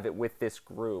squeeze out of it with this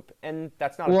group, and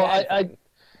that's not a bad thing.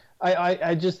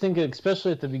 I just think,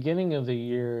 especially at the beginning of the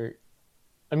year,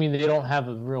 I mean, they don't have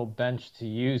a real bench to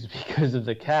use because of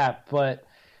the cap, but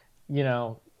you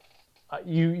know,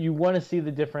 you want to see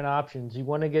the different options. You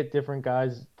want to get different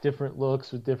guys, different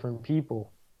looks with different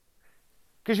people.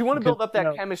 Because you want to Because, build up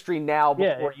that chemistry now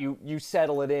yeah, before you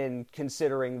settle it in,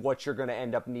 considering what you're going to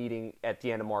end up needing at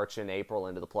the end of March and April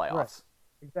into the right, playoffs.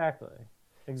 exactly,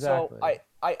 So exactly.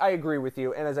 I agree with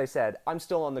you. And as I said, I'm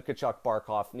still on the Kachuk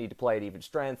Barkov need to play at even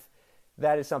strength.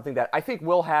 That is something that I think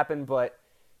will happen, but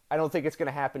I don't think it's going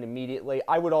to happen immediately.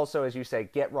 I would also, as you say,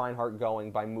 get Reinhart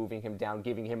going by moving him down,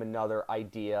 giving him another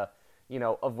idea,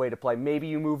 of way to play. Maybe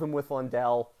you move him with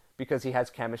Lundell because he has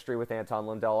chemistry with Anton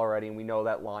Lundell already, and we know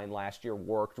that line last year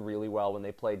worked really well when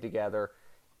they played together.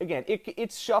 Again,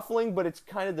 it's shuffling, but it's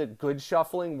kind of the good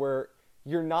shuffling where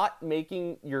you're not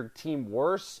making your team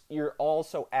worse. You're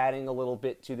also adding a little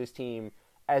bit to this team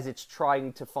as it's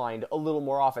trying to find a little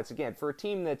more offense. Again, for a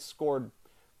team that's scored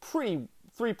pretty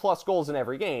 3+ goals in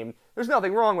every game, there's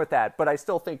nothing wrong with that. But I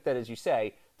still think that, as you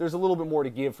say, there's a little bit more to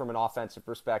give from an offensive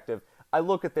perspective. I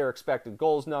look at their expected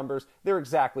goals numbers. They're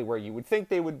exactly where you would think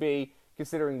they would be,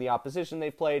 considering the opposition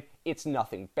they've played. It's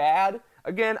nothing bad.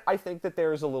 Again, I think that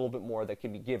there is a little bit more that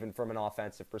can be given from an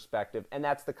offensive perspective, and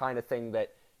that's the kind of thing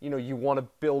that you want to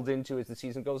build into as the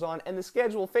season goes on. And the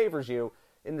schedule favors you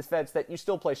in the sense that you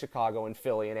still play Chicago and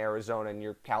Philly and Arizona and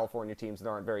your California teams that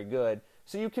aren't very good,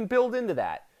 so you can build into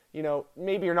that.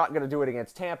 Maybe you're not going to do it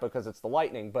against Tampa because it's the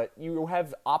Lightning, but you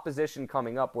have opposition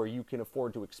coming up where you can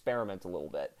afford to experiment a little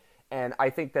bit. And I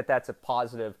think that that's a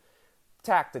positive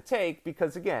tack to take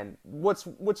because, again, what's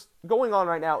going on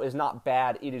right now is not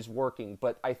bad. It is working.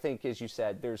 But I think, as you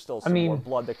said, there's still I some more mean,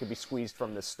 blood that could be squeezed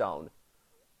from this stone.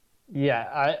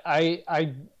 yeah,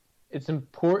 it's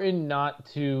important not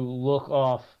to look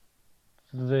off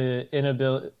the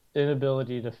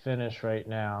inability to finish right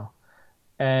now,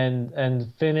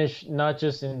 and finish not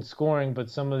just in scoring but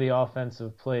some of the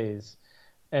offensive plays,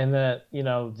 and that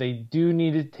they do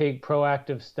need to take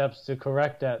proactive steps to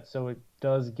correct that so it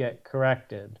does get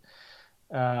corrected.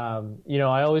 I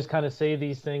always kind of say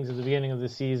these things at the beginning of the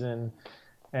season,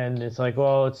 and it's like,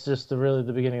 well, it's just really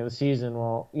the beginning of the season.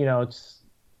 Well, it's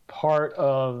part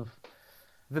of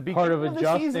The beginning of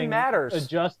the season matters.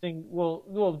 adjusting.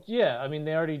 Well, yeah. I mean,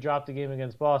 they already dropped the game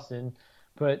against Boston,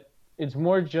 but it's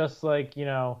more just like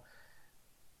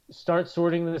start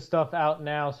sorting this stuff out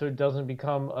now so it doesn't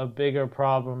become a bigger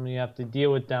problem you have to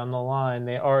deal with down the line.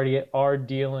 They already are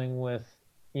dealing with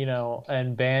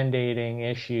and band-aiding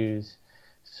issues.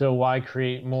 So why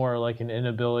create more, like an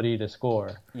inability to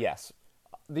score? Yes.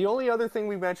 The only other thing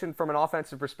we mentioned from an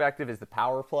offensive perspective is the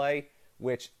power play,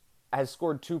 which has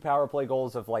scored 2 power play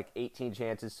goals of like 18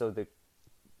 chances. So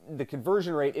the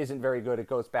conversion rate isn't very good. It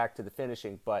goes back to the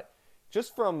finishing, but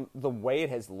just from the way it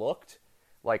has looked,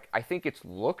 like I think it's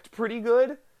looked pretty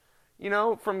good.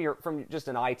 From just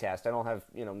an eye test. I don't have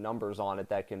numbers on it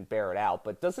that can bear it out,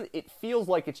 but doesn't it feels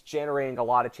like it's generating a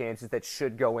lot of chances that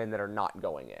should go in that are not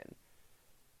going in.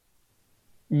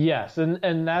 Yes,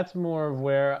 and that's more of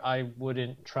where I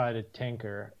wouldn't try to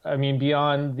tinker. I mean,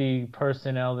 beyond the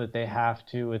personnel that they have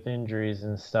to with injuries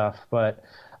and stuff. But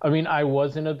I mean, I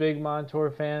wasn't a big Montour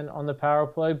fan on the power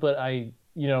play, but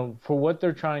for what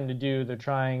they're trying to do, they're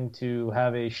trying to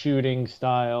have a shooting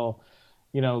style,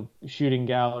 shooting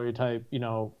gallery type,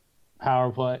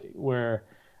 power play where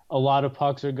a lot of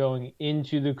pucks are going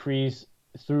into the crease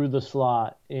through the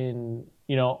slot in,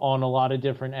 on a lot of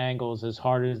different angles as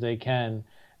hard as they can.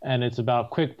 And it's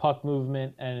about quick puck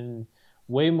movement and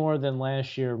way more than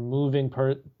last year moving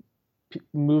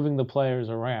the players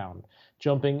around,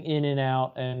 jumping in and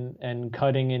out and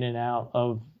cutting in and out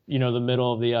of the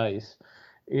middle of the ice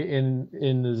in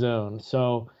the zone.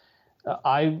 So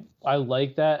I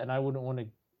like that, and I wouldn't want to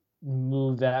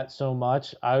move that so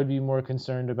much. I would be more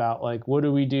concerned about like what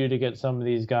do we do to get some of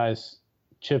these guys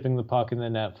chipping the puck in the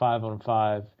net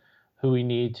 5-on-5 who we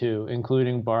need to,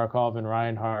 including Barkov and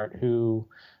Reinhart, who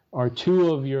are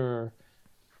 2 of your,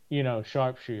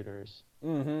 sharpshooters.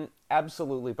 Mm-hmm.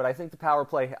 Absolutely. But I think the power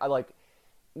play, I like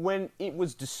when it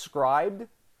was described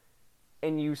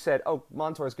and you said, oh,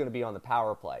 Montour is going to be on the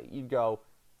power play, you'd go,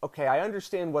 okay, I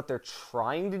understand what they're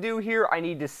trying to do here. I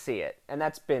need to see it. And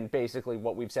that's been basically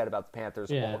what we've said about the Panthers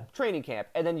all training camp.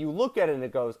 And then you look at it and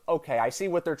it goes, okay, I see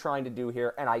what they're trying to do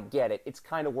here, and I get it. It's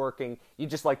kind of working. You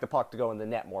just like the puck to go in the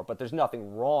net more. But there's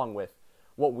nothing wrong with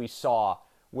what we saw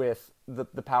with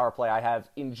the power play. I have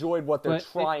enjoyed what they're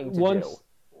trying to do.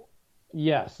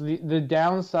 Yes, the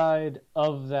downside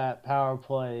of that power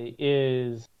play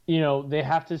is, they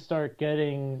have to start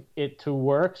getting it to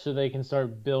work so they can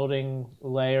start building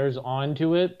layers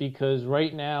onto it, because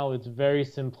right now it's very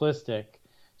simplistic.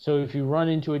 So if you run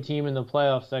into a team in the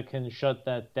playoffs that can shut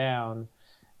that down,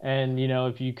 and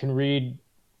if you can read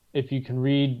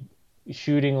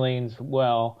shooting lanes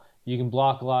well, you can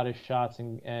block a lot of shots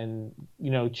and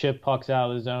chip pucks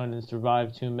out of the zone and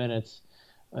survive 2 minutes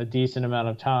a decent amount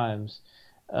of times.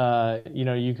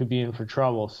 You could be in for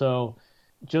trouble. So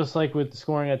just like with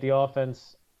scoring at the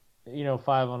offense,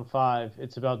 5-on-5,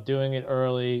 it's about doing it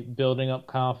early, building up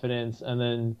confidence, and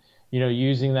then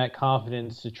using that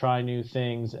confidence to try new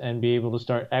things and be able to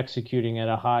start executing at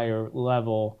a higher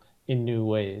level in new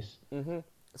ways.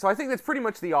 So I think that's pretty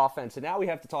much the offense, and now we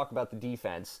have to talk about the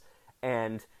defense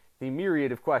and the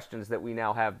myriad of questions that we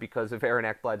now have because of Aaron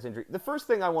Ekblad's injury. The first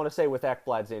thing I want to say with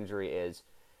Ekblad's injury is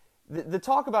the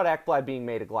talk about Ekblad being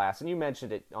made of glass, and you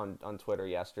mentioned it on Twitter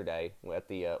yesterday at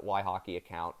the Y Hockey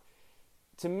account.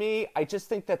 To me, I just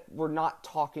think that we're not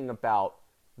talking about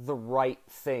the right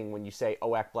thing when you say,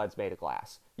 oh, Ekblad's made of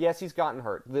glass. Yes, he's gotten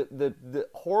hurt. The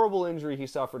horrible injury he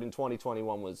suffered in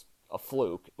 2021 was a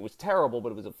fluke. It was terrible,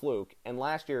 but it was a fluke. And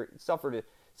last year, he suffered a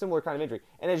similar kind of injury.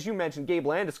 And as you mentioned, Gabe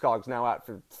Landeskog's now out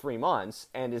for 3 months,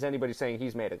 and is anybody saying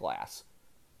he's made of glass?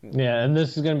 Yeah, and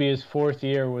this is going to be his 4th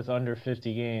year with under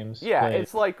 50 games. Yeah,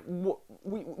 it's like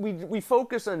we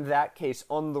focus on that case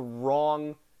on the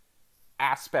wrong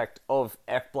aspect of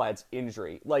Ekblad's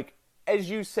injury. Like, as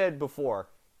you said before,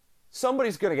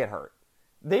 somebody's going to get hurt.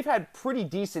 They've had pretty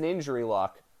decent injury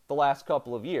luck the last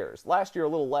couple of years. Last year a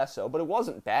little less so, but it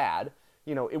wasn't bad.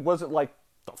 It wasn't like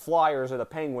the Flyers or the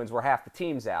Penguins where half the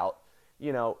team's out.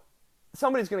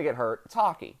 Somebody's going to get hurt. It's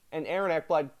hockey. And Aaron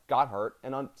Ekblad got hurt,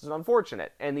 and it's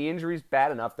unfortunate. And the injury's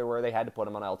bad enough there where they had to put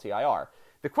him on LTIR.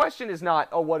 The question is not,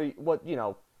 what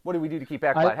do we do to keep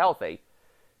Ekblad healthy?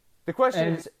 The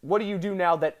question is, what do you do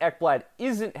now that Ekblad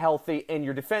isn't healthy and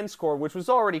your defense core, which was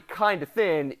already kind of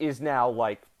thin, is now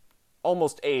like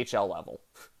almost AHL level?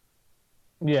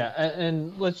 Yeah,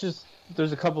 and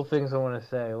there's a couple things I want to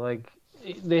say. Like,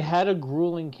 they had a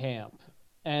grueling camp,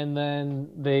 and then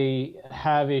they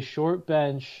have a short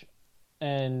bench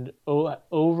and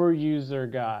overuse their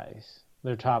guys,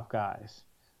 their top guys.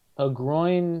 A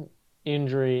groin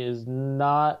injury is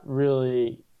not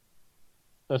really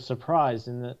a surprise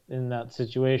in that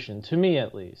situation, to me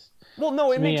at least. Well,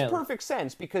 no, it makes perfect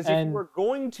sense, because if we're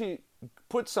going to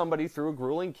put somebody through a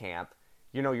grueling camp,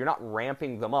 you're not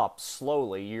ramping them up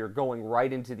slowly. You're going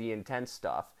right into the intense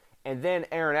stuff. And then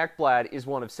Aaron Ekblad is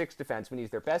one of 6 defensemen. He's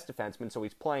their best defenseman, so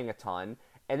he's playing a ton.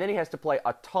 And then he has to play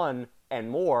a ton and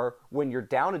more when you're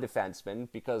down a defenseman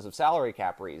because of salary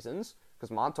cap reasons, because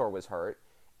Montour was hurt.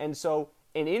 And so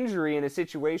an injury in a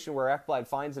situation where Ekblad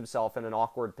finds himself in an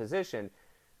awkward position,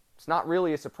 it's not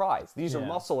really a surprise. These are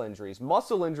muscle injuries.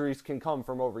 Muscle injuries can come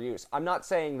from overuse. I'm not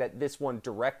saying that this one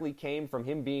directly came from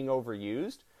him being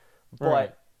overused,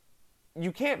 but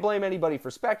you can't blame anybody for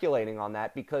speculating on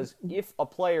that, because if a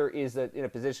player is in a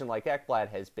position like Ekblad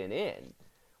has been in,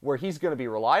 where he's going to be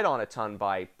relied on a ton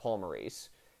by Paul Maurice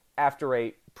after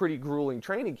a pretty grueling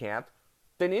training camp,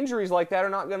 then injuries like that are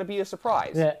not going to be a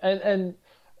surprise. Yeah, and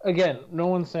again, no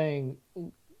one's saying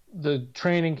the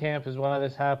training camp is why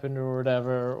this happened or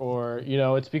whatever, or,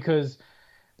 it's because,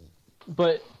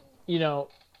 but,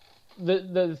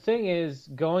 the thing is,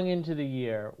 going into the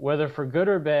year, whether for good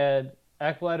or bad,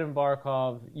 Ekblad and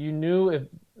Barkov, you knew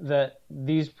that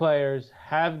these players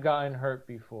have gotten hurt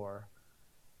before,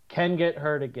 can get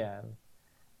hurt again.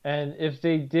 And if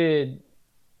they did,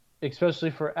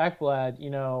 especially for Ekblad,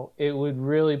 it would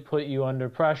really put you under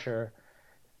pressure.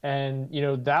 And,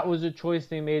 that was a choice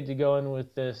they made to go in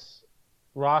with this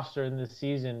roster in this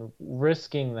season,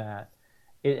 risking that.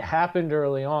 It happened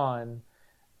early on.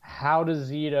 How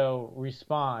does Zito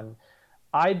respond?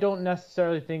 I don't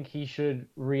necessarily think he should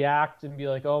react and be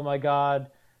like, oh my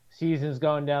God, season's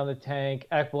going down the tank,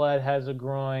 Ekblad has a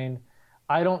groin.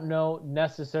 I don't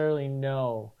necessarily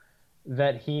know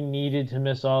that he needed to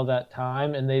miss all that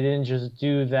time, and they didn't just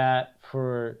do that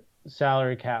for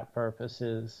salary cap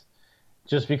purposes,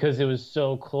 just because it was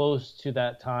so close to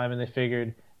that time, and they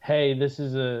figured, hey, this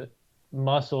is a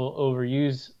muscle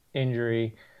overuse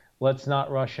injury, let's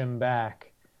not rush him back.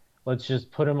 Let's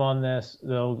just put him on this.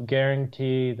 They'll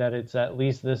guarantee that it's at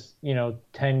least this,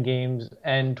 10 games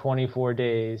and 24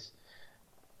 days.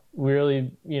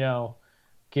 Really,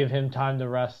 give him time to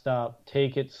rest up,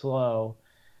 take it slow,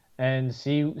 and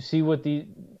see what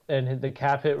the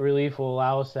cap hit relief will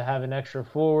allow us to have an extra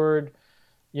forward,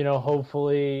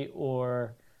 hopefully,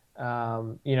 or,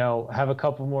 have a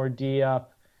couple more D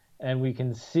up, and we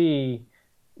can see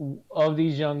of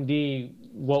these young D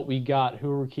what we got,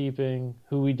 who we're keeping,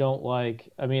 who we don't like.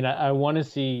 I mean, I want to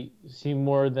see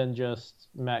more than just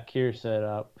Matt Keir set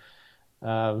up.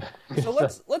 Um, So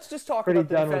let's just talk pretty about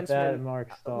the done with that, defensemen. Mark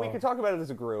We Stahl. could talk about it as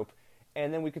a group,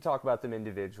 and then we could talk about them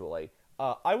individually.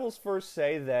 I will first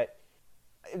say that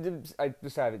I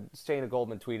just have it. Shayna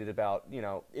Goldman tweeted about,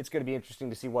 it's going to be interesting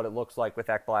to see what it looks like with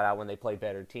Ekblad out when they play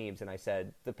better teams. And I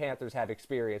said, the Panthers have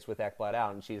experience with Ekblad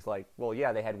out. And she's like, well,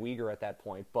 yeah, they had Uyghur at that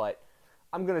point. But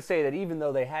I'm going to say that even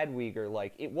though they had Uyghur,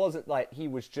 like, it wasn't like he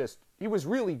was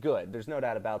really good. There's no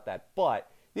doubt about that. But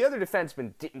the other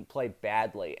defensemen didn't play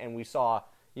badly. And we saw,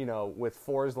 with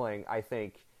Forsling, I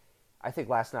think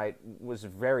last night was a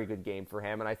very good game for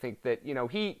him. And I think that,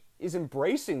 he is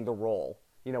embracing the role,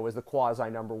 as the quasi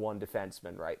number one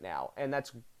defenseman right now. And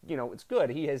that's, it's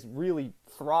good. He has really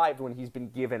thrived when he's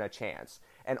been given a chance.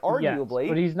 And arguably... Yes,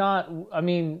 but he's not, I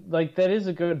mean, like, that is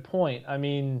a good point. I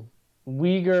mean,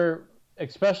 Uyghur,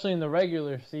 especially in the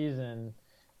regular season,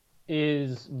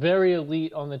 is very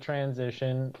elite on the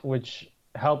transition, which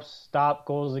helps stop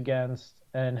goals against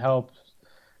and helps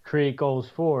create goals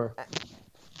for.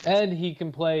 And he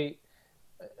can play,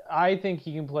 I think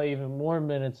he can play even more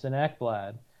minutes than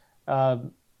Ekblad.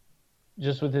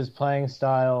 Just with his playing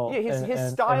style. Yeah,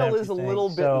 his style is a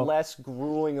little bit less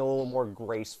grueling, a little more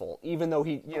graceful, even though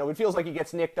he, it feels like he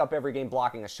gets nicked up every game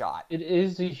blocking a shot. It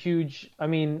is a huge, I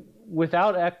mean,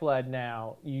 without Ekblad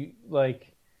now,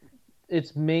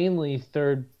 it's mainly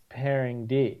third pairing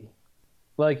D.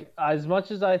 Like, as much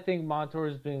as I think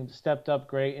Montour's been stepped up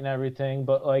great and everything,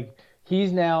 but like,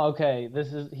 he's now, okay,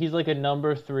 he's like a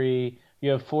number 3.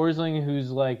 You have Forsling, who's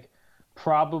like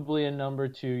probably a number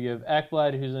 2. You have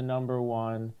Ekblad, who's a number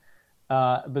 1.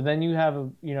 But then you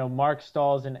have, Mark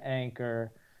Stahl's an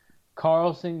anchor.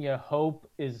 Carlson, you hope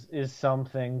is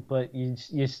something, but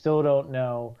you still don't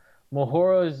know.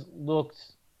 Mahura's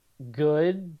looked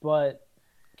good, but...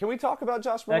 Can we talk about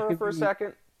Josh Mahura for a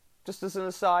second? Just as an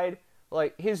aside.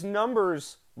 Like, his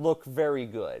numbers look very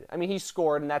good. I mean, he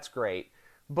scored, and that's great.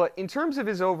 But in terms of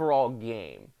his overall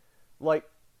game, like,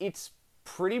 it's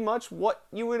pretty much what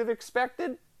you would have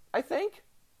expected, I think.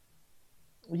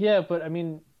 Yeah, but I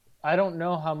mean, I don't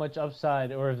know how much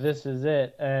upside or if this is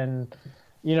it. And,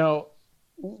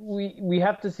 we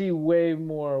have to see way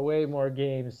more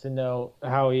games to know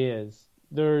how he is.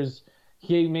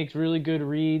 He makes really good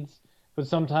reads, but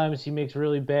sometimes he makes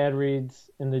really bad reads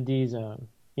in the D zone.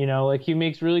 Like, he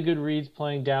makes really good reads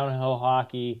playing downhill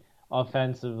hockey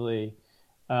offensively.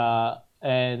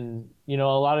 And, a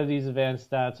lot of these advanced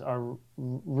stats are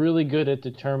really good at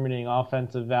determining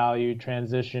offensive value,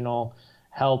 transitional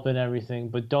help and everything,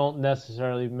 but don't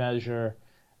necessarily measure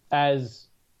as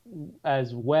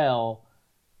well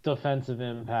defensive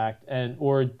impact,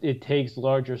 or it takes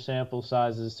larger sample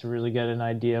sizes to really get an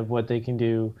idea of what they can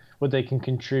do, what they can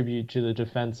contribute to the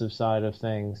defensive side of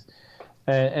things.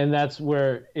 And that's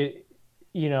where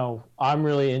I'm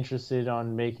really interested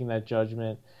on making that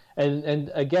judgment.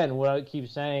 And again, what I keep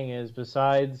saying is,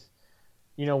 besides,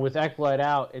 with Ekblad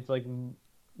out, it's like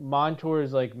Montour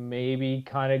is like maybe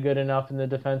kind of good enough in the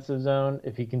defensive zone.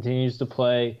 If he continues to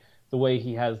play the way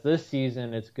he has this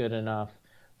season, it's good enough.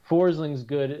 Forsling's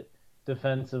good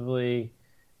defensively.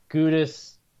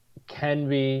 Gudis can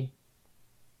be,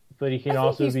 but he can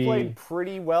also be. He's played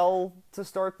pretty well to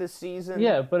start this season.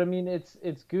 Yeah, but I mean, it's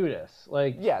Gudis.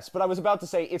 Like, yes, but I was about to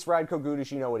say it's Radko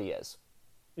Gudas. You know what he is.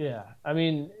 Yeah, I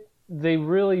mean, they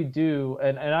really do,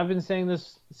 and I've been saying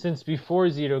this since before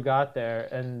Zito got there,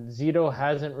 and Zito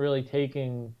hasn't really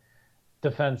taken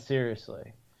defense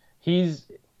seriously. He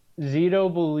either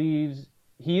believes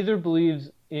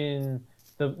in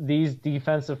these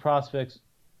defensive prospects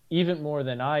even more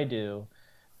than I do,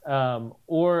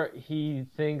 or he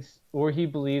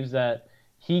believes that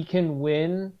he can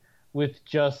win with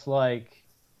just like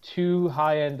 2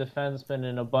 high-end defensemen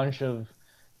and a bunch of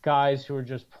guys who are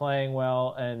just playing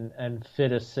well and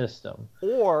fit a system.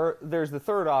 Or there's the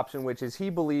third option, which is he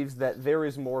believes that there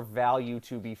is more value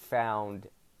to be found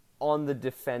on the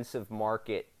defensive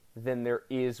market than there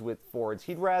is with forwards.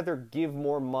 He'd rather give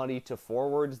more money to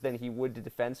forwards than he would to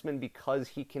defensemen because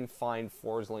he can find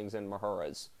Forslings and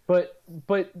Mahuras.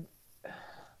 But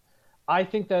I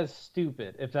think that's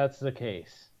stupid if that's the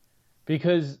case.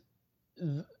 Because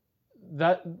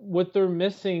that what they're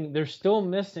missing, they're still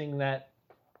missing that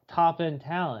top-end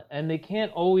talent, and they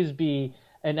can't always be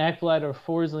an Ekblad or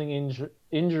Forsling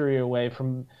injury away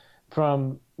from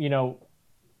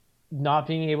not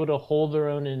being able to hold their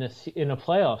own in a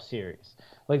playoff series.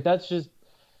 Like, that's just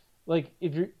like,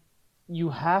 if you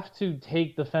have to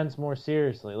take defense more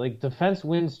seriously. Like, defense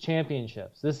wins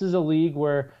championships. This is a league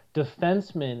where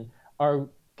defensemen are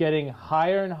getting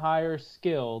higher and higher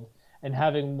skilled and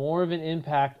having more of an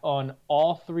impact on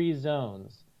all 3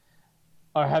 zones.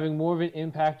 are having more of an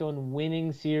impact on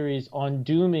winning series, on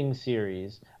dooming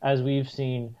series, as we've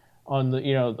seen on the,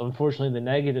 unfortunately the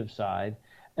negative side.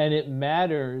 And it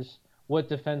matters what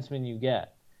defenseman you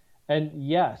get. And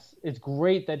yes, it's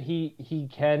great that he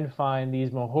can find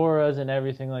these Mahoras and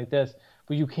everything like this,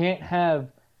 but you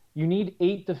need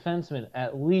 8 defensemen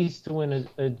at least to win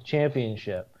a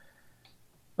championship.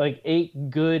 Like 8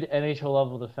 good NHL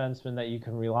level defensemen that you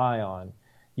can rely on.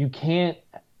 You can't,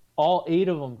 all 8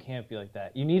 of them can't be like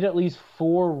that. You need at least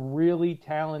 4 really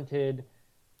talented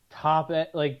top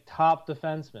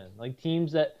defensemen, like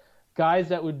guys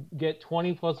that would get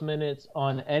 20 plus minutes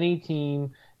on any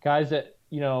team, guys that,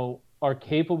 are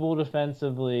capable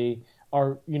defensively,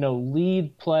 are,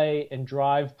 lead play and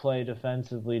drive play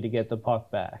defensively to get the puck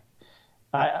back.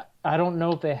 I don't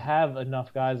know if they have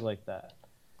enough guys like that.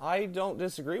 I don't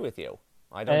disagree with you.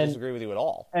 I don't disagree with you at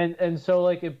all. And so,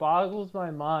 like, it boggles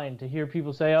my mind to hear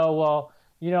people say, oh, well,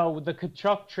 the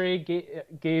Tkachuk trade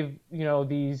gave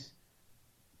these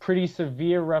pretty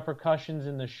severe repercussions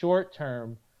in the short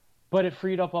term, but it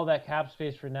freed up all that cap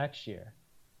space for next year.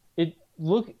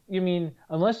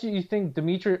 Unless you think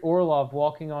Dmitry Orlov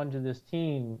walking onto this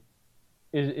team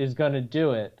is going to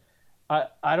do it,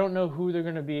 I don't know who they're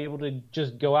going to be able to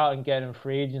just go out and get in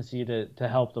free agency to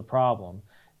help the problem.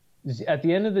 At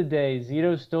the end of the day,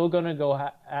 Zito's still going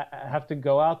to have to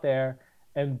go out there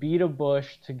and beat a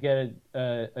bush to get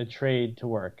a trade to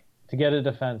work, to get a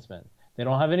defenseman. They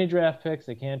don't have any draft picks.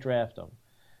 They can't draft them.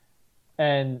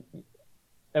 And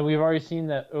we've already seen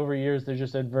that over years they're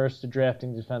just adverse to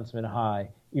drafting defensemen high,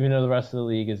 even though the rest of the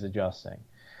league is adjusting.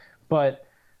 But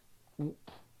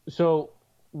so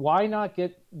why not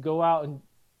go out and,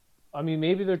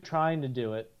 maybe they're trying to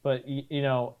do it, but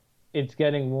it's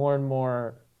getting more and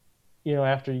more,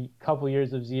 after a couple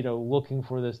years of Zito looking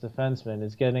for this defenseman,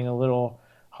 it's getting a little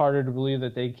harder to believe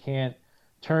that they can't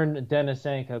turn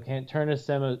Denisenko, can't turn a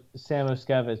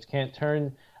Samoskevich, can't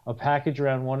turn a package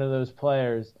around one of those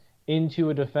players into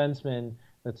a defenseman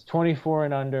that's 24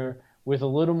 and under with a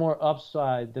little more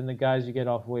upside than the guys you get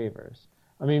off waivers.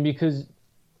 Because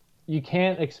you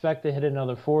can't expect to hit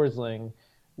another Forsling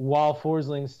while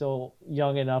Forsling's still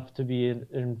young enough to be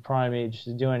in prime age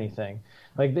to do anything.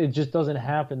 Like, it just doesn't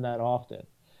happen that often.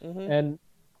 Mm-hmm. And,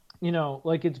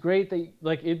 it's great that,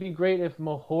 it'd be great if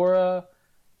Mahora,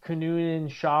 Kanunin,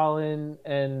 Shalin,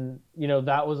 and,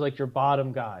 that was, your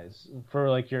bottom guys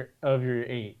for, your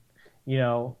 8,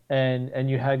 and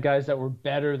you had guys that were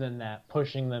better than that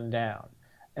pushing them down.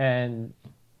 And,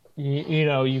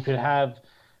 you could have,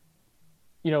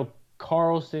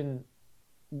 Carlson,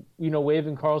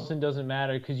 waiving Carlson doesn't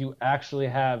matter because you actually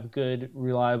have good,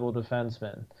 reliable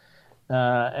defensemen.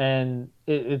 And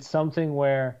it's something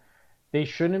where they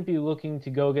shouldn't be looking to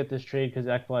go get this trade because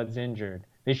Ekblad's injured.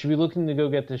 They should be looking to go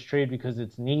get this trade because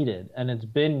it's needed, and it's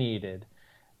been needed.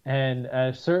 And at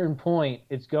a certain point,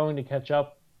 it's going to catch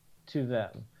up to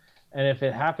them. And if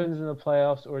it happens in the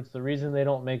playoffs or it's the reason they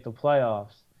don't make the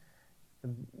playoffs,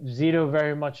 Zito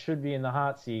very much should be in the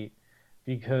hot seat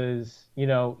because,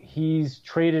 he's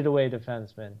traded away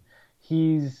defensemen.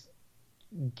 He's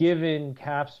given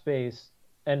cap space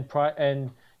and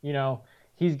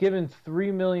he's given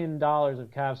 $3 million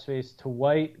of cap space to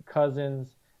White,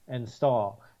 Cousins, and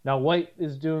Stahl. Now, White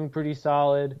is doing pretty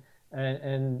solid,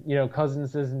 and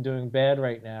Cousins isn't doing bad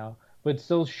right now, but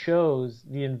still shows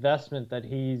the investment that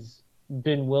he's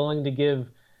been willing to give,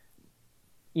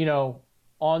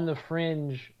 on the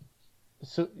fringe,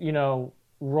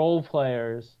 role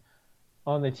players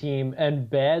on the team and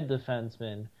bad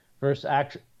defensemen versus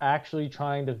actually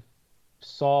trying to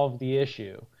solve the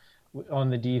issue on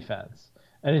the defense.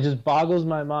 And it just boggles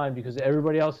my mind because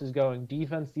everybody else is going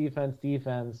defense, defense,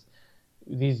 defense.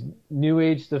 These new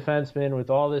age defensemen with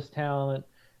all this talent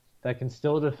that can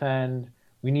still defend.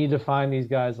 We need to find these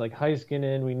guys like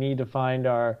Heiskanen. We need to find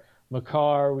our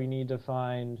Makar. We need to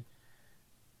find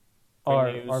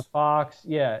our Fox.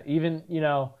 Yeah, even,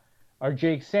 our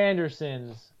Jake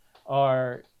Sandersons,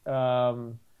 our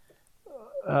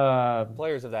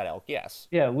players of that ilk, yes.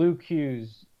 Yeah, Luke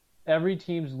Hughes. Every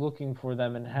team's looking for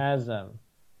them and has them.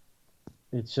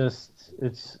 It's just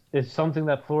it's something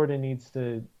that Florida needs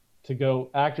to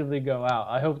actively go out.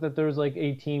 I hope that there's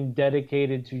a team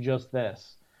dedicated to just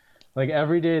this.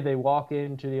 Every day they walk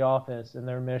into the office and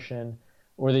their mission,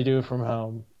 or they do it from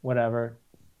home, whatever.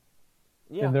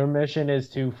 Yeah. And their mission is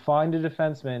to find a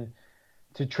defenseman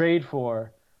to trade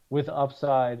for with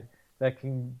upside that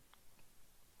can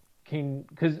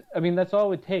because that's all it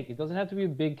would take. It doesn't have to be a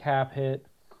big cap hit.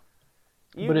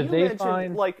 But if they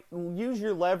find use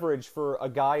your leverage for a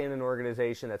guy in an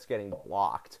organization that's getting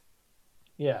blocked.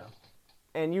 Yeah.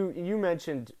 And you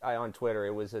mentioned on Twitter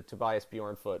it was a Tobias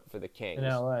Bjornfoot for the in Kings.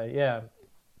 LA. Yeah,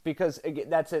 Because again,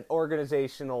 that's an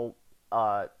organizational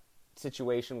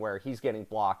situation where he's getting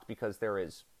blocked because there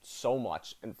is so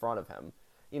much in front of him.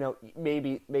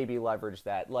 Maybe leverage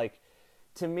that. Like,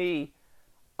 to me,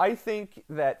 I think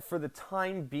that for the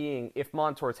time being, if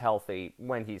Montour's healthy,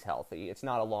 when he's healthy, it's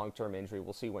not a long-term injury.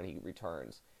 We'll see when he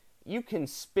returns. You can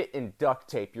spit and duct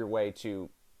tape your way to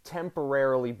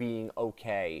temporarily being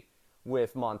okay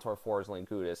with Montour, Forsling,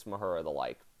 Gudas, Mahura, the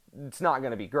like. It's not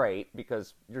going to be great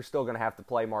because you're still going to have to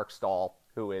play Mark Stahl,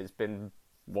 who has been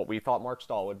what we thought Mark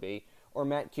Stahl would be, or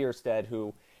Matt Kierstead,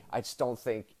 who I just don't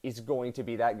think is going to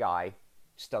be that guy.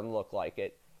 Just doesn't look like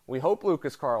it. We hope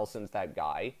Lucas Carlson's that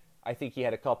guy. I think he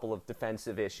had a couple of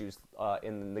defensive issues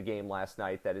in the game last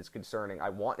night that is concerning. I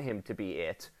want him to be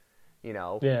it,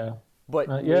 yeah.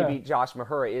 But Yeah. maybe Josh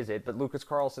Mahura is it, but Lucas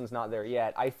Carlson's not there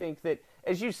yet. I think that,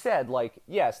 as you said,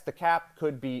 yes, the cap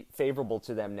could be favorable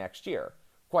to them next year.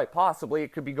 Quite possibly,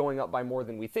 it could be going up by more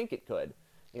than we think it could,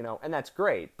 and that's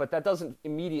great. But that doesn't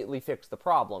immediately fix the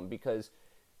problem because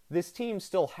this team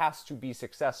still has to be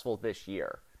successful this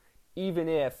year, even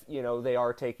if, they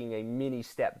are taking a mini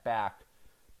step back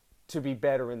to be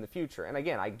better in the future. And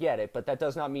again, I get it, but that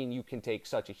does not mean you can take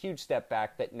such a huge step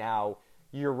back that now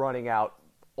you're running out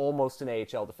almost an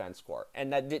AHL defense corps.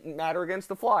 And that didn't matter against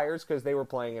the Flyers because they were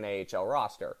playing an AHL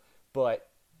roster. But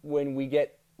when we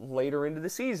get later into the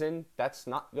season, that's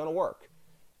not going to work.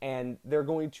 And they're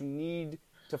going to need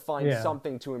to find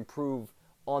something to improve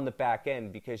on the back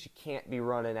end because you can't be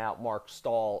running out Mark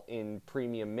Stahl in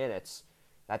premium minutes.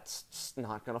 That's just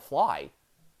not going to fly.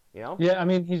 Yeah, I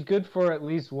mean, he's good for at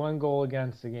least one goal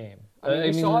against the game.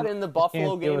 You saw it in the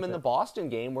Buffalo game and the Boston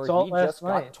game where he just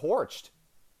got torched.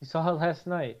 You saw it last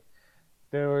night.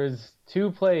 There was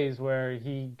 2 plays where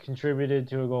he contributed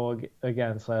to a goal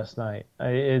against last night.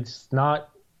 It's not.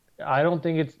 I don't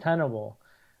think it's tenable.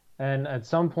 And at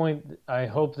some point, I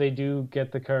hope they do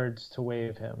get the courage to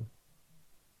waive him.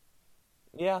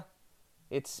 Yeah,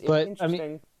 it's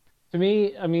interesting. To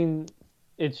me,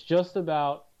 it's just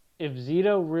about if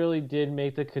Zito really did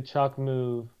make the Tkachuk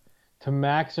move to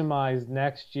maximize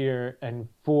next year and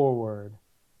forward,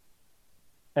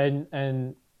 and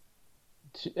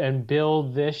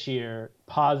build this year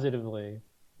positively,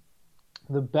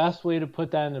 the best way to put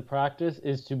that into practice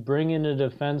is to bring in a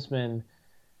defenseman,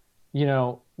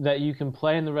 that you can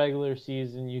play in the regular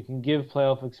season, you can give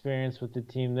playoff experience with the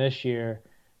team this year,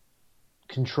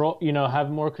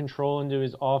 have more control into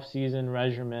his off-season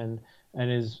regimen and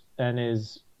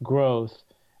his growth,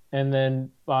 and then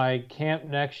by camp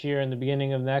next year and the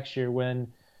beginning of next year, when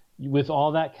with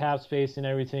all that cap space and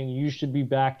everything, you should be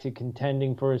back to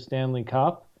contending for a Stanley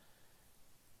Cup.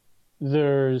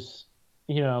 There's,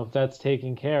 that's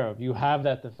taken care of. You have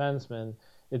that defenseman.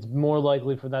 It's more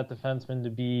likely for that defenseman to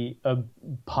be a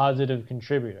positive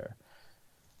contributor.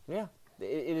 Yeah,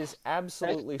 it is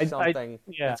absolutely something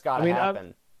that's got to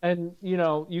happen. And,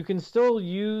 you can still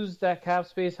use that cap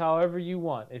space however you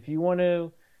want. If you want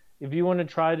to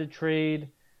try to trade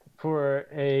for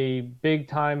a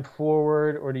big-time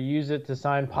forward or to use it to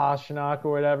sign Pastrnak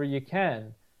or whatever, you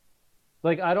can.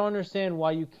 I don't understand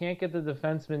why you can't get the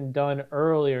defenseman done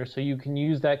earlier so you can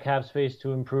use that cap space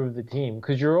to improve the team,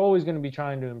 because you're always going to be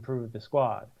trying to improve the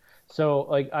squad.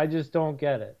 So, I just don't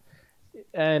get it.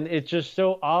 And it's just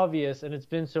so obvious, and it's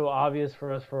been so obvious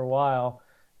for us for a while,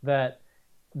 that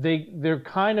they're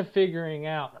kind of figuring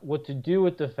out what to do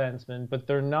with defensemen, but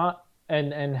they're not,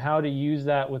 and how to use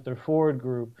that with their forward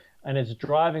group, and it's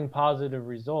driving positive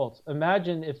results.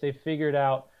 Imagine if they figured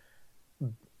out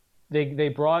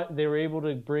they were able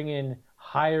to bring in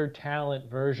higher talent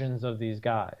versions of these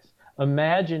guys.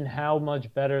 Imagine how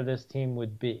much better this team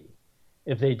would be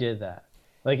if they did that.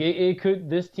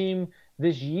 This team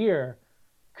this year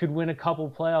could win a couple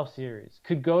playoff series,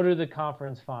 could go to the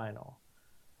conference final.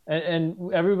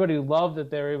 And everybody loved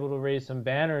that they were able to raise some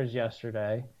banners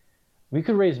yesterday. We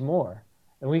could raise more,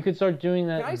 and we could start doing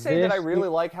that. Can I say that I really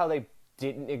like how they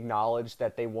didn't acknowledge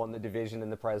that they won the division and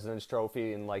the President's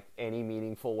Trophy in any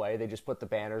meaningful way? They just put the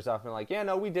banners up and yeah,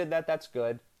 no, we did that. That's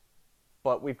good,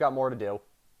 but we've got more to do.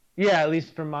 Yeah, at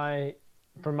least from my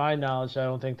knowledge, I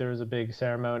don't think there was a big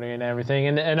ceremony and everything,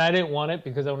 and I didn't want it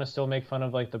because I want to still make fun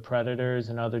of the Predators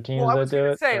and other teams that do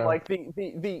it. Say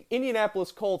the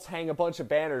Indianapolis Colts hang a bunch of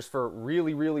banners for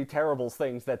really, really terrible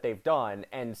things that they've done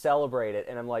and celebrate it,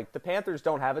 and I'm the Panthers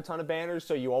don't have a ton of banners,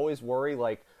 so you always worry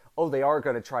oh, they are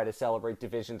going to try to celebrate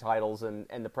division titles and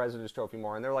the President's Trophy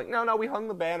more, and they're no, we hung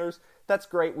the banners, that's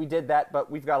great, we did that,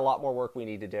 but we've got a lot more work we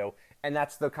need to do, and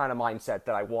that's the kind of mindset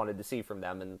that I wanted to see from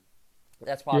them, and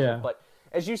that's possible, but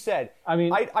as you said, I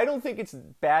mean, I don't think it's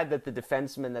bad that the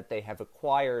defensemen that they have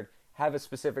acquired have a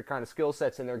specific kind of skill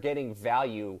sets and they're getting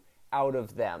value out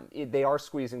of them. They are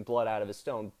squeezing blood out of a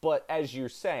stone. But as you're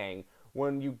saying,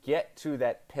 when you get to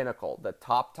that pinnacle, the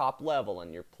top level,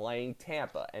 and you're playing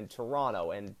Tampa and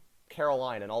Toronto and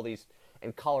Carolina and all these,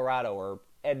 and Colorado or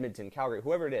Edmonton, Calgary,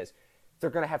 whoever it is, they're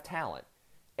going to have talent.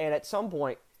 And at some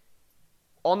point,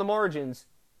 on the margins,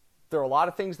 there are a lot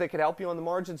of things that could help you on the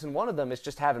margins, and one of them is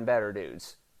just having better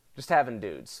dudes. Just having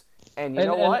dudes. And you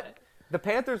know what? The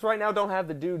Panthers right now don't have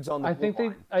the dudes on the blue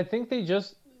line. I think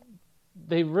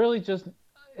they really just,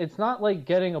 it's not like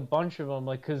getting a bunch of them,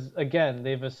 like, because again,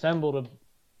 they've assembled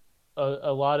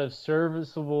a lot of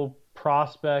serviceable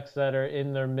prospects that are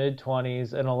in their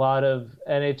mid-20s and a lot of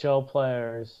NHL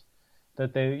players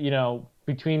that they,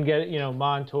 between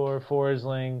Montour,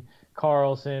 Forsling,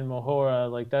 Carlson, Mahora,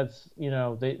 like that's,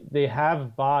 they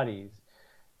have bodies.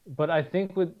 But I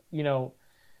think with,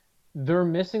 they're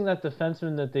missing that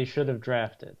defenseman that they should have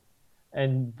drafted.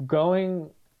 And bringing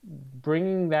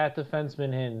that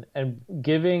defenseman in and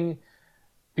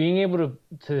being able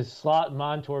to slot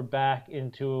Montour back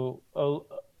into a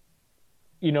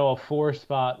 4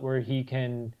 spot where he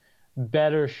can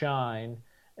better shine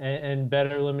and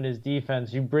better limit his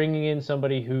defense. You're bringing in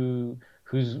somebody who's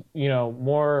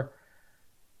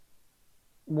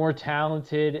more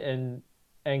talented and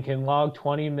can log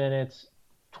 20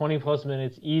 plus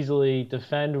minutes easily,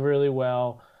 defend really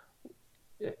well.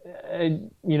 They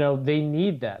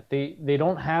need that. They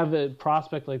don't have a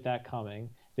prospect like that coming.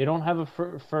 They don't have a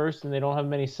first, and they don't have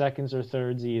many seconds or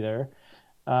thirds either.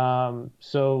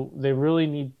 So they really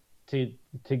need to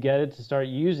get it, to start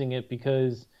using it,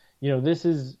 because this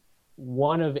is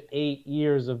one of 8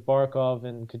 years of Barkov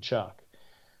and Tkachuk.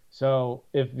 So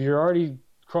if you're already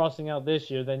crossing out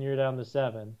this year, then you're down to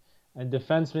 7. And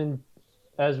defensemen,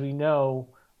 as we know,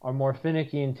 are more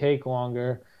finicky and take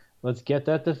longer. Let's get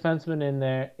that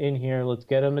defenseman in here. Let's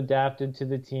get him adapted to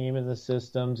the team and the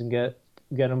systems, and get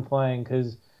him playing,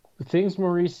 because the things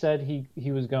Maurice said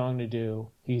he was going to do,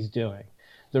 he's doing.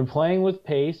 They're playing with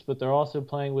pace, but they're also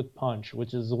playing with punch,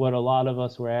 which is what a lot of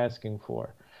us were asking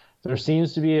for. There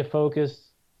seems to be a focus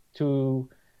to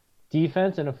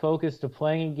defense and a focus to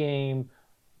playing a game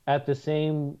at the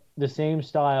same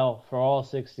style for all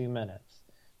 60 minutes.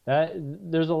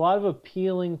 There's a lot of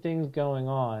appealing things going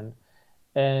on,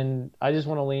 and I just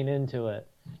want to lean into it.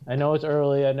 I know it's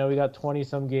early. I know we got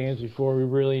 20-some games before we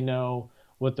really know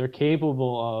what they're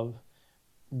capable of.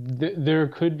 There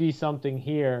could be something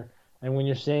here. And when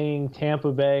you're seeing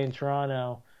Tampa Bay and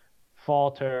Toronto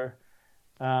falter,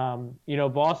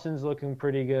 Boston's looking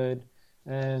pretty good.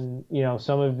 And,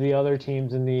 some of the other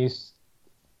teams in the East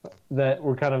that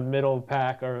were kind of middle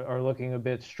pack are looking a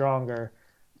bit stronger.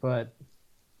 But,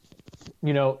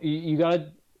 you got to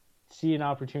see an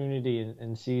opportunity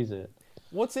and seize it.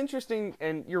 What's interesting,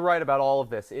 and you're right about all of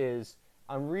this, is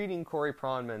I'm reading Corey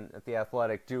Pronman at The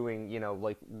Athletic doing,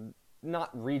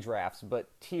 not redrafts, but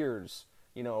tiers,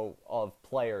 of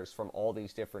players from all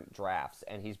these different drafts.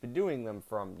 And he's been doing them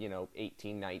from,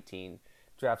 18, 19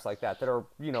 drafts like that are,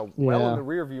 well in the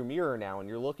rearview mirror now. And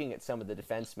you're looking at some of the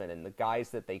defensemen and the guys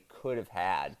that they could have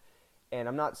had. And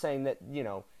I'm not saying that,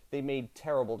 they made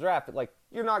terrible draft, but, like,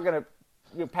 you're not going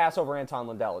to pass over Anton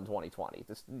Lundell in 2020.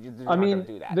 You're not going to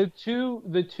do that.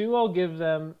 The two I'll give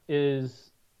them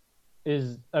is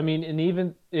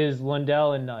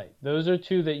Lundell and Knight. Those are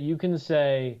two that you can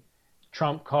say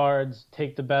trump cards,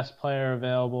 take the best player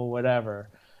available, whatever.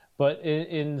 But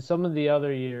in some of the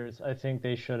other years, I think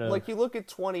they should have. Like, you look at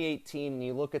 2018 and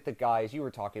you look at the guys, you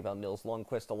were talking about Nils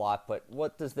Lundqvist a lot, but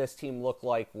what does this team look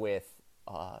like with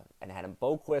an Adam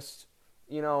Boqvist,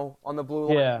 on the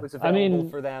blue line, who's available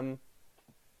for them?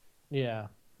 Yeah.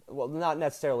 Well, not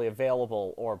necessarily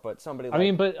available, but somebody like...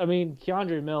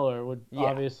 Keandre Miller would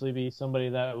obviously be somebody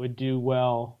that would do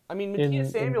well.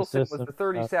 Mattias Samuelsson was the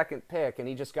 32nd pick, and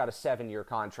he just got a 7-year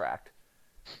contract,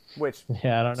 which...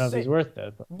 Yeah, I don't know if he's worth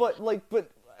it. But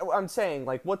I'm saying,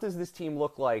 what does this team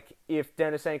look like if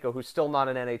Denisenko, who's still not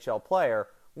an NHL player,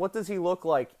 what does he look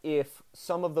like if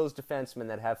some of those defensemen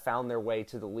that have found their way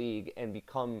to the league and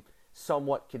become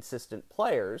somewhat consistent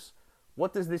players...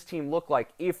 What does this team look like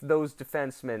if those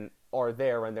defensemen are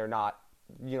there and they're not,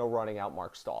 running out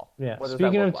Mark Stahl? Yeah.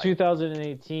 Speaking of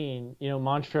 2018,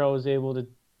 Montreal was able to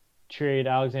trade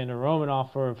Alexander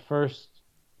Romanov for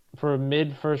a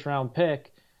mid-first round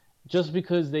pick, just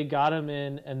because they got him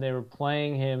in and they were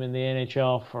playing him in the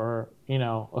NHL for,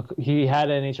 he had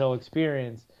NHL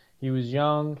experience. He was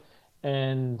young,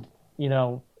 and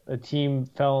a team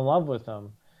fell in love with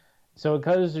him. So it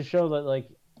goes to show that,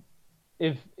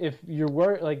 if you're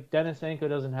worried like Denisenko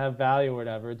doesn't have value or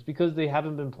whatever, it's because they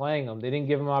haven't been playing him. They didn't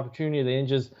give him opportunity. They didn't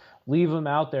just leave him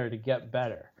out there to get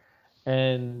better.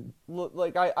 And Look,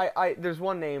 like there's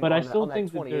one name but I on still that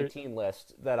think that they're 2018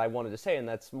 list that I wanted to say, and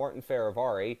that's Martin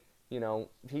Ferravari. You know,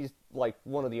 he's like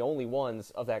one of the only ones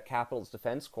of that Capitals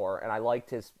defense core, and I liked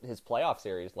his playoff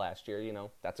series last year. You know,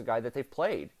 that's a guy that they've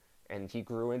played, and he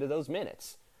grew into those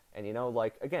minutes. And you know,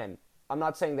 like again, I'm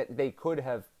not saying that they could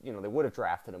have, you know, they would have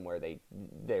drafted him where they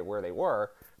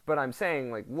were, but I'm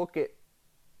saying like look at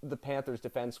the Panthers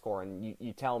defense core, and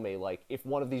you tell me like if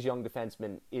one of these young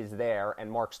defensemen is there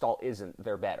and Mark Stahl isn't,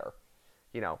 they're better.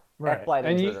 You know, right. Ekblad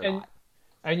injured or not.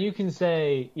 And you can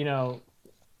say, you know,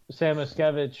 Sam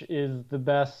Miskevich is the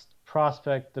best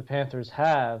prospect the Panthers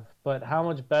have, but how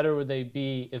much better would they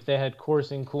be if they had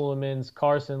Corson Ceulemans,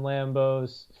 Carson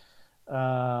Lambos,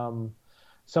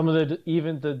 some of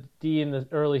even the D in the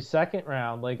early second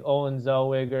round, like Olin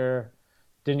Zellweger,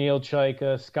 Daniil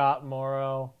Chaika, Scott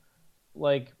Morrow,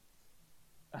 like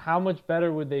how much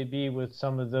better would they be with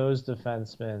some of those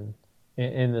defensemen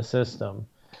in the system?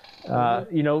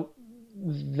 You know,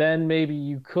 then maybe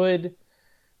you could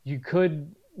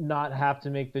not have to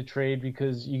make the trade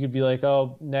because you could be like,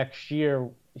 oh, next year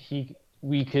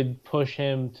we could push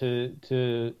him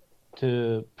to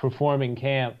perform in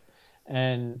camp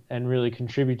and really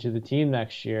contribute to the team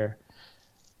next year.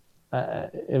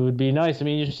 It would be nice. I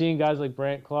mean, you're seeing guys like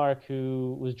Brant Clark,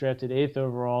 who was drafted 8th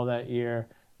overall that year,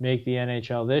 make the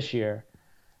NHL this year.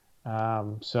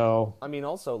 So I mean,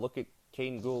 also look at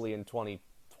Caden Gooley in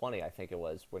 2020, I think it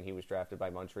was, when he was drafted by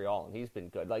Montreal, and he's been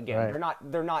good. Like, again, right.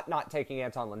 they're not taking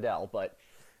Anton Lundell, but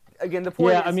again, the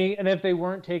point is, I mean, and if they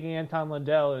weren't taking Anton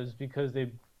Lundell, it was because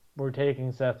they were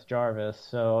taking Seth Jarvis.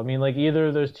 So I mean, like either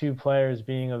of those two players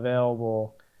being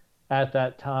available at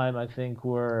that time, I think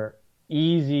were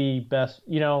easy best.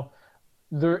 You know,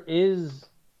 there is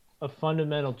a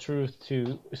fundamental truth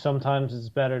to sometimes it's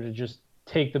better to just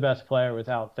take the best player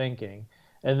without thinking,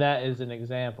 and that is an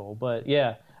example. But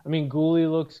yeah, I mean, Gooley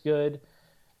looks good,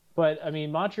 but I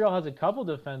mean, Montreal has a couple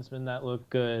defensemen that look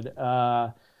good.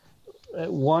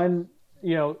 One,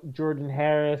 you know, Jordan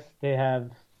Harris. They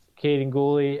have Caden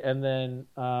Gooley, and then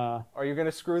are you going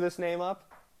to screw this name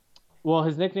up? Well,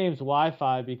 his nickname's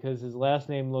Wi-Fi because his last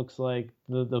name looks like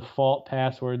the default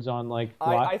passwords on like.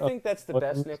 I think that's the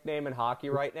best nickname in hockey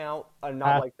right now.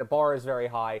 Not like the bar is very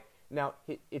high. Now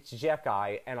it's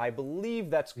Jekai, and I believe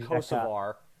that's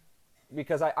Kosovar,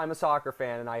 because I'm a soccer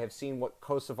fan and I have seen what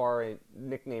Kosovar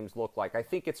nicknames look like. I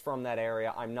think it's from that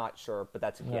area. I'm not sure, but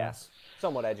that's a guess.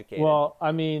 Somewhat educated. Well,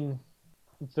 I mean,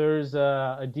 there's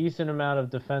a decent amount of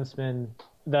defensemen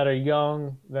that are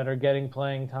young, that are getting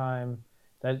playing time,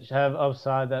 that have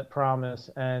upside, that promise,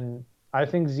 and I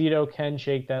think Zito can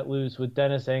shake that loose with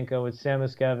Denisenko, with Sam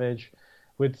Miskevich,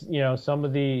 with, you know, some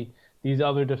of these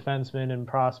other defensemen and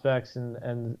prospects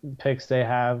and picks they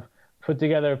have, put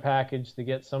together a package to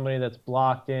get somebody that's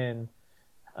blocked in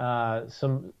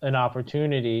an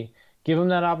opportunity, give them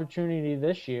that opportunity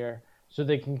this year so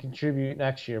they can contribute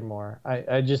next year more.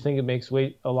 I just think it makes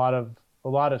a lot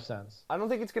of sense. I don't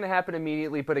think it's going to happen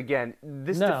immediately, but again,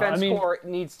 this defense core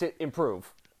needs to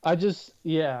improve. I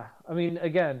mean,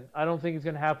 again, I don't think it's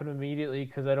going to happen immediately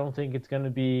because I don't think it's going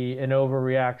to be an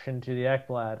overreaction to the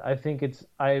Ekblad. I think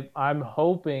I'm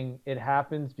hoping it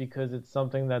happens because it's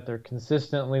something that they're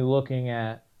consistently looking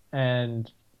at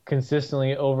and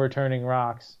consistently overturning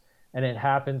rocks, and it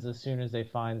happens as soon as they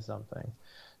find something.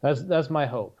 That's my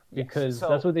hope, because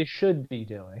that's what they should be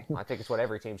doing. I think it's what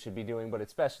every team should be doing, but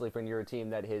especially when you're a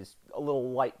team that is a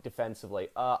little light defensively.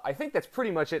 I think that's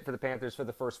pretty much it for the Panthers for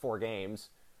the first 4 games.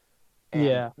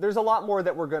 And there's a lot more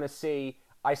that we're going to see.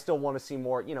 I still want to see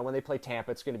more. You know, when they play Tampa,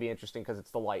 it's going to be interesting because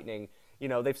it's the Lightning. You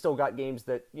know, they've still got games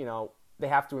that, you know, they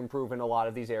have to improve in a lot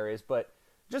of these areas. But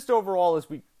just overall, as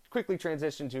we quickly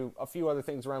transition to a few other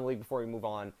things around the league before we move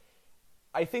on,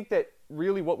 I think that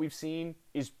really what we've seen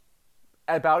is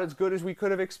about as good as we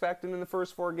could have expected in the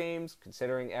first 4 games,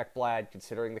 considering Ekblad,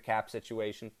 considering the cap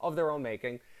situation of their own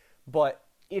making. But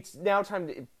it's now time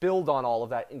to build on all of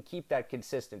that and keep that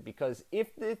consistent, because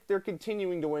if they're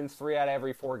continuing to win 3 out of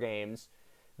every 4 games,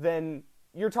 then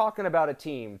you're talking about a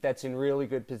team that's in really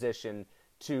good position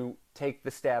to take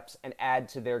the steps and add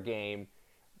to their game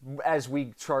as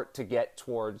we start to get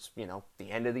towards, you know,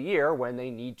 the end of the year when they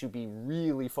need to be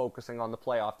really focusing on the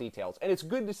playoff details. And it's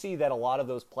good to see that a lot of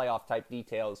those playoff type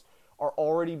details are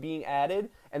already being added.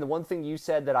 And the one thing you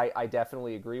said that I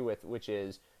definitely agree with, which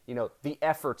is, you know, the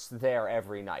effort's there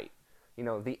every night. You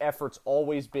know, the effort's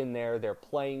always been there. They're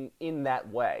playing in that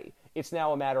way. It's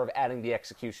now a matter of adding the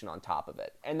execution on top of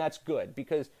it. And that's good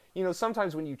because, you know,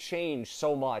 sometimes when you change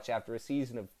so much after a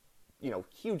season of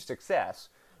huge success,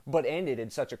 but ended in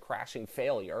such a crashing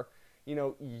failure,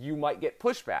 you might get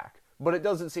pushback. But it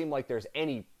doesn't seem like there's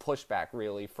any pushback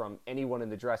really from anyone in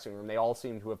the dressing room. They all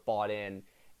seem to have bought in.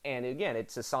 And again,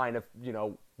 it's a sign of,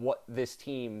 what this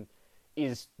team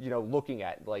is, looking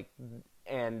at.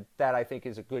 And that I think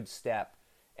is a good step.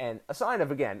 And a sign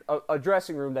of, again, a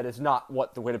dressing room that is not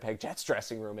what the Winnipeg Jets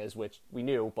dressing room is, which we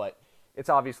knew, but it's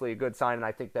obviously a good sign. And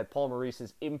I think that Paul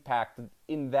Maurice's impact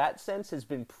in that sense has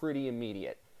been pretty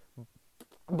immediate.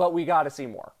 But we got to see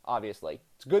more, obviously.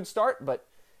 It's a good start, but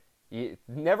it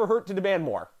never hurt to demand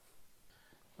more.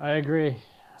 I agree.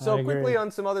 So quickly on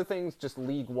some other things, just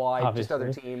league-wide, Obviously. just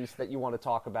other teams that you want to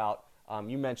talk about.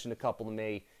 You mentioned a couple to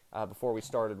me before we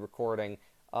started recording.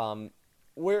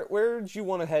 Where did you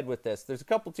want to head with this? There's a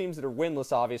couple teams that are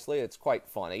winless, obviously. It's quite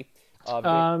funny.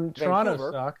 Toronto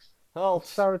Vancouver. sucks. Oh, Let's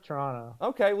start with Toronto.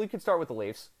 okay, we could start with the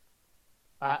Leafs.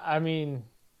 I mean,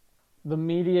 the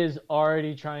media is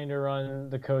already trying to run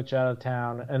the coach out of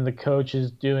town, and the coach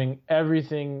is doing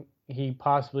everything he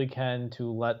possibly can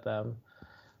to let them.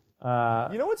 You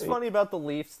know what's funny about the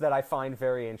Leafs that I find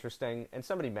very interesting, and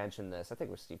somebody mentioned this, I think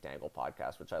it was Steve Dangle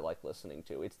podcast, which I like listening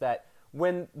to, it's that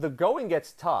when the going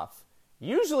gets tough,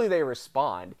 usually they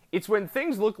respond. It's when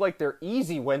things look like they're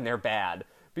easy when they're bad,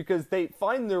 because they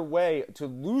find their way to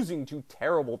losing to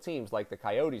terrible teams like the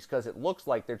Coyotes, because it looks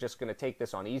like they're just going to take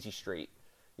this on easy street.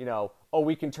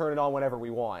 We can turn it on whenever we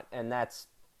want, and that's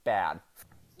bad.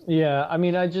 Yeah, I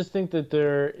mean, I just think that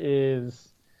there is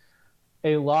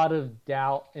a lot of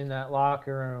doubt in that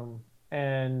locker room,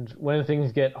 and when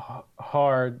things get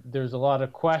hard, there's a lot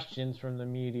of questions from the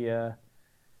media.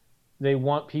 They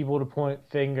want people to point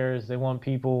fingers. They want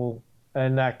people,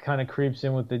 and that kind of creeps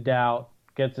in with the doubt,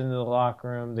 gets into the locker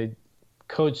room. The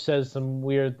coach says some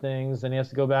weird things, and he has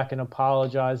to go back and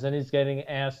apologize. And he's getting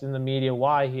asked in the media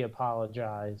why he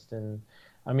apologized. And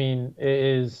I mean, it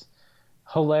is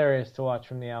hilarious to watch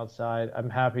from the outside. I'm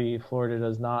happy Florida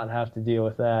does not have to deal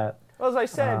with that. Well, as I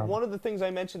said, one of the things I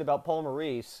mentioned about Paul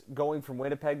Maurice going from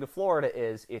Winnipeg to Florida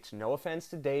is it's no offense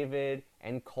to David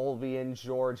and Colby and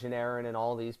George and Aaron and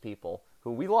all these people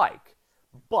who we like,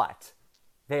 but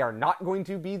they are not going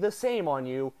to be the same on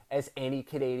you as any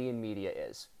Canadian media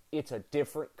is. It's a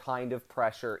different kind of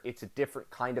pressure. It's a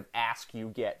different kind of ask you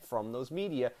get from those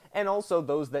media, and also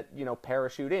those that,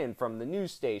 parachute in from the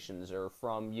news stations or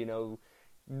from,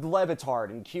 Levitard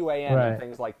and QAM Right. and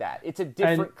things like that. It's a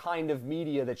different kind of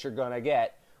media that you're going to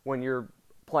get when you're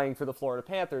playing for the Florida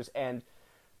Panthers. And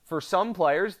for some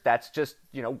players, that's just,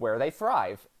 where they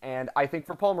thrive. And I think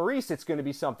for Paul Maurice, it's going to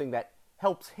be something that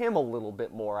helps him a little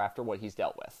bit more after what he's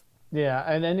dealt with. Yeah,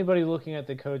 and anybody looking at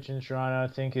the coach in Toronto,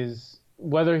 I think, is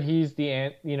whether he's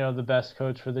the best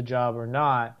coach for the job or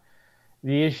not.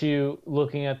 The issue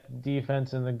looking at the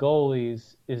defense and the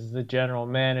goalies is the general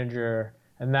manager.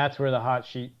 And that's where the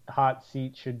hot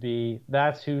seat should be.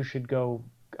 That's who should go,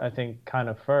 I think, kind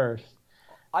of first.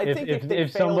 I think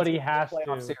if somebody has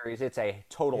playoff to series, it's a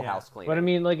total house cleaning. But I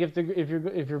mean, like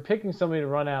if you're picking somebody to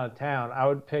run out of town, I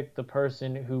would pick the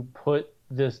person who put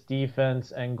this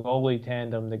defense and goalie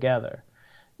tandem together.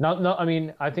 I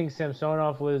mean, I think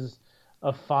Samsonov was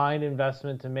a fine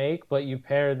investment to make, but you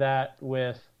pair that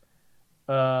with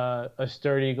a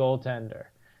sturdy goaltender.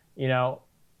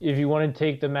 If you want to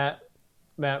take the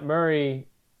Matt Murray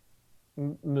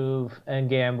move and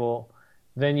gamble,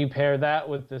 then you pair that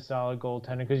with the solid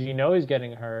goaltender because he's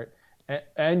getting hurt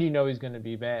and he's going to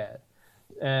be bad.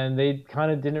 And they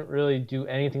kind of didn't really do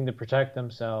anything to protect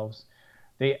themselves.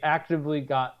 They actively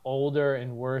got older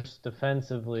and worse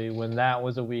defensively when that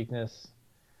was a weakness.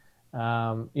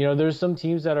 There's some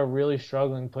teams that are really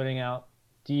struggling putting out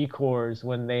decors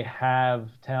when they have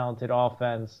talented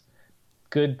offense,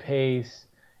 good pace,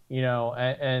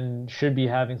 and should be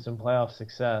having some playoff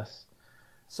success.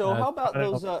 So how about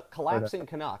those collapsing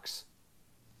Canucks?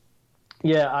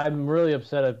 Yeah, I'm really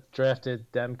upset I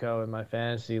drafted Demko in my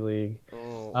fantasy league. There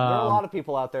are a lot of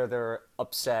people out there that are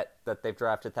upset that they've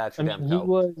drafted Thatcher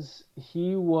Demko.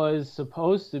 He was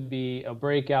supposed to be a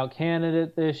breakout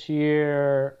candidate this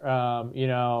year.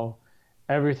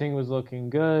 Everything was looking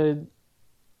good.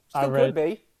 Still could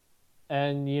be.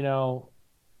 And,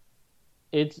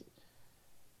 it's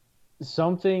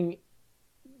something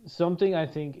I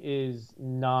think is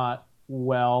not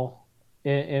well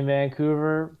in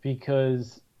Vancouver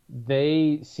because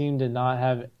they seem to not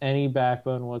have any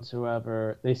backbone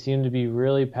whatsoever. They seem to be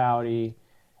really pouty,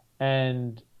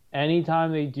 and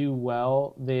anytime they do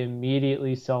well, they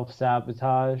immediately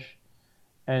self-sabotage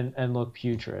and look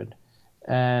putrid.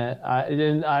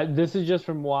 And this is just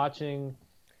from watching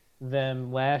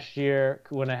them last year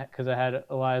because I had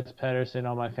Elias Pettersson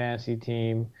on my fantasy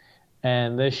team,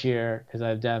 And this year, because I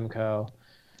have Demko,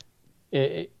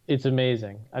 it's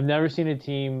amazing. I've never seen a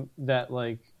team that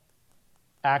like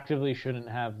actively shouldn't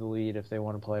have the lead if they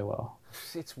want to play well.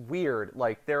 It's weird.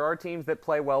 Like there are teams that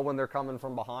play well when they're coming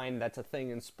from behind. That's a thing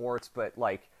in sports, but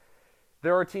like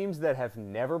there are teams that have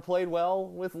never played well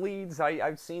with leads.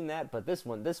 I've seen that, but this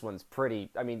one's pretty.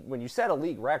 I mean, when you set a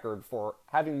league record for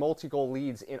having multi-goal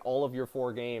leads in all of your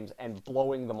 4 games and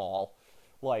blowing them all,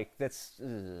 like that's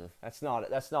not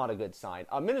a good sign.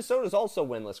 Minnesota's also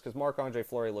winless because Marc-Andre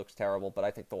Fleury looks terrible, but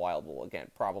I think the Wild will again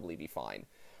probably be fine.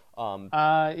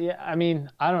 Yeah, I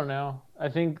mean, I don't know. I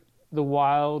think the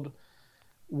Wild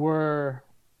were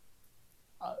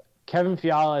Kevin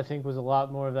Fiala, I think, was a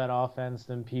lot more of that offense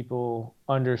than people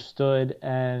understood,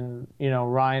 and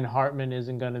Ryan Hartman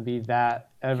isn't going to be that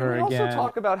Can ever we also again.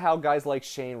 talk about how guys like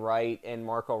Shane Wright and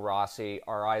Marco Rossi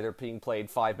are either being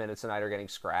played 5 minutes a night or getting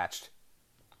scratched?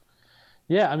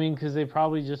 Yeah, I mean, because they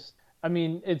probably just, I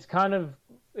mean, it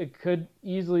could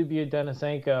easily be a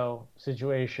Denisenko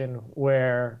situation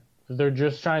where they're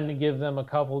just trying to give them a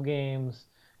couple games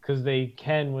because they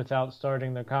can without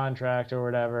starting their contract or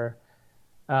whatever,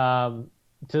 um,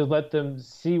 to let them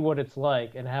see what it's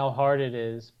like and how hard it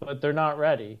is, but they're not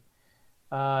ready.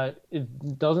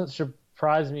 It doesn't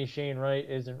surprise me Shane Wright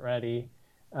isn't ready.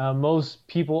 Most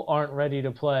people aren't ready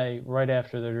to play right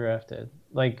after they're drafted.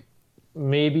 Like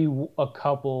maybe a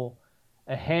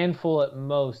handful at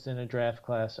most in a draft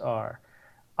class are.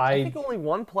 I I think only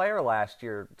one player last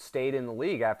year stayed in the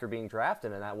league after being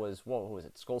drafted, and that was what was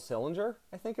it, Skull Sillinger?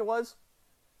 I think it was.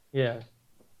 yeah And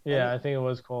yeah I think it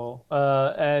was Cole.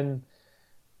 And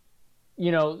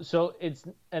so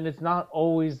it's not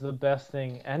always the best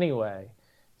thing anyway.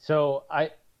 So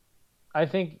I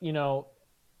think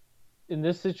in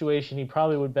this situation, he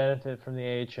probably would benefit from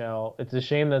the AHL. It's a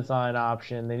shame that's not an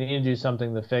option. They need to do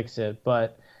something to fix it,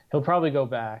 but he'll probably go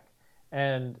back.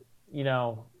 And,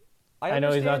 I I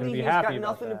know he's not understand going to be he's happy got about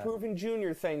nothing to that. prove in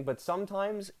junior thing, but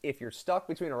sometimes if you're stuck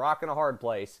between a rock and a hard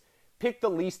place, pick the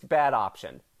least bad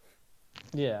option,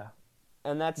 Yeah.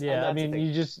 and Yeah. I that's the mean, thing.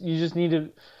 you just need to.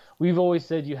 We've always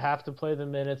said you have to play the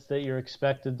minutes that you're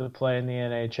expected to play in the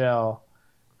NHL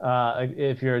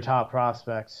if you're a top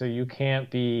prospect. So you can't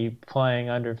be playing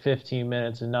under 15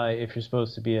 minutes a night if you're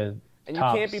supposed to be a And you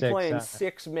top can't be six playing center.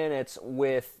 6 minutes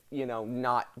with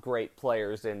not great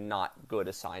players and not good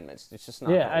assignments. It's just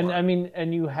not Yeah, going to and I work. mean,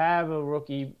 and you have a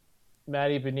rookie,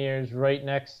 Matty Beniers, right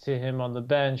next to him on the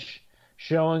bench,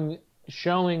 showing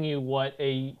showing you what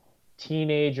a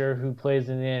teenager who plays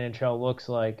in the NHL looks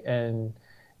like, and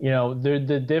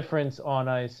the difference on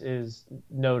ice is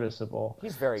noticeable.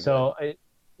 He's very good. So,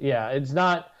 yeah, it's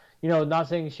not not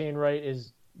saying Shane Wright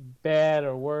is bad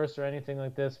or worse or anything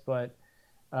like this, but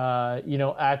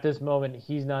at this moment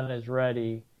he's not as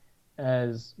ready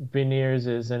as Beniers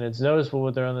is, and it's noticeable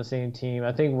that they're on the same team.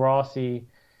 I think Rossi,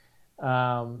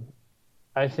 um,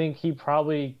 I think he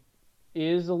probably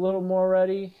is a little more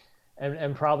ready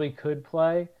and probably could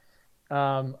play.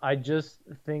 I just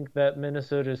think that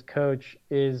Minnesota's coach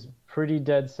is pretty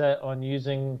dead set on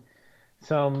using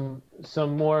some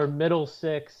more middle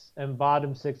six and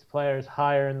bottom six players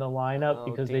higher in the lineup Oh,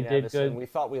 because they Dean did Evison, good. we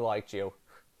thought we liked you.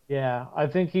 Yeah, I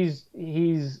think he's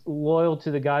loyal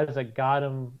to the guys that got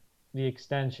him the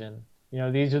extension.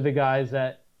 These are the guys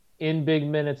that in big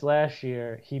minutes last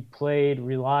year he played,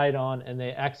 relied on, and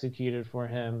they executed for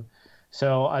him.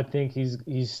 So I think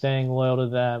he's staying loyal to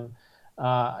them.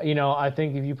 I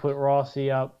think if you put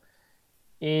Rossi up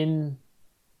in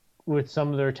with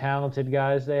some of their talented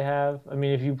guys they have, I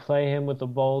mean, if you play him with the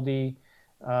Baldy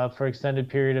for extended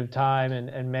period of time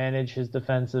and manage his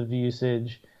defensive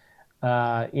usage,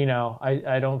 I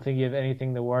don't think you have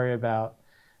anything to worry about.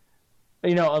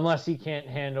 Unless he can't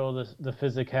handle the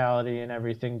physicality and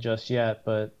everything just yet.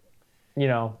 But you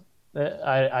know,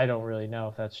 I don't really know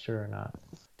if that's true or not.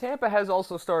 Tampa has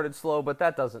also started slow, but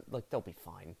that doesn't like they'll be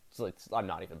fine. I'm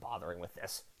not even bothering with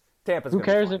this. Tampa's Who going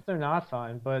to be cares fine. if they're not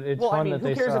fine? But it's Well, I fun mean, that who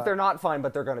they cares if they're suck. not fine,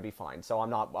 but they're going to be fine. So I'm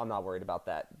not worried about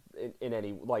that in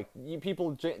any like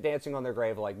people dancing on their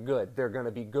grave like good. They're going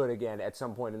to be good again at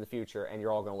some point in the future, and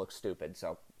you're all going to look stupid.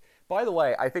 So, by the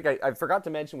way, I think I forgot to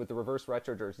mention with the reverse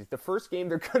retro jerseys, the first game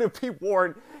they're going to be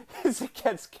worn is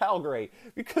against Calgary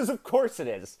because of course it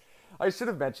is. I should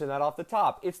have mentioned that off the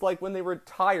top. It's like when they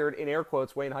retired, in air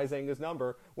quotes, Wayne Huizenga's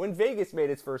number when Vegas made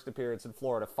its first appearance in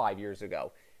Florida 5 years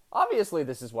ago. Obviously,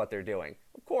 this is what they're doing.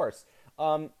 Of course.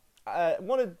 One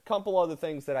a couple other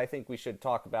things that I think we should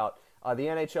talk about. The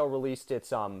NHL released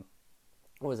its what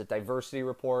was it, diversity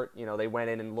report. They went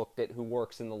in and looked at who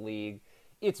works in the league.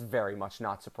 It's very much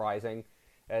not surprising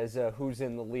as who's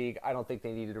in the league. I don't think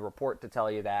they needed a report to tell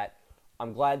you that.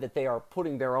 I'm glad that they are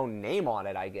putting their own name on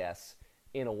it, I guess,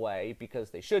 in a way, because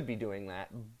they should be doing that.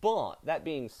 But that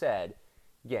being said,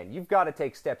 again, you've got to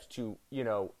take steps to,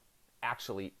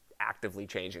 actually actively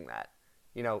changing that.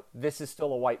 This is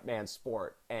still a white man's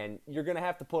sport, and you're going to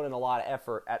have to put in a lot of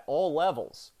effort at all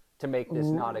levels to make this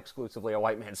not exclusively a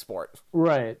white man's sport.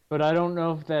 Right, but I don't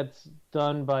know if that's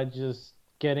done by just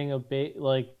getting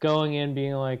going in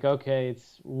being like, okay,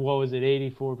 it's, what was it,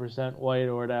 84% white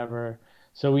or whatever,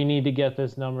 so we need to get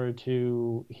this number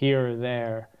to here or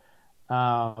there.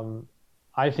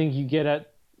 I think you get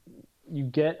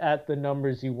at the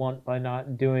numbers you want by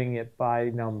not doing it by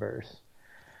numbers.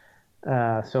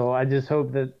 So I just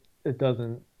hope that it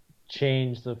doesn't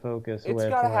change the focus. It's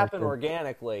got to happen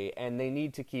organically, and they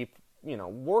need to keep,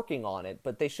 working on it,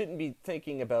 but they shouldn't be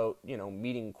thinking about,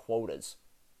 meeting quotas.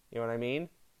 You know what I mean?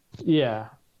 Yeah.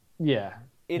 Yeah.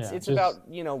 It's about,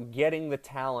 getting the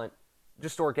talent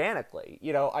just organically.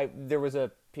 There was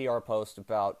a PR post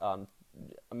about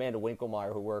Amanda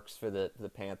Winklemeyer, who works for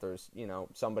the Panthers,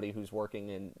 somebody who's working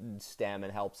in STEM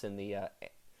and helps in the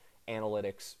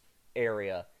analytics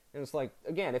area. And it's like,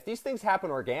 again, if these things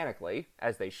happen organically,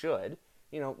 as they should,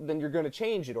 then you're going to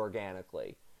change it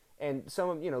organically. And some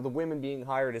of, the women being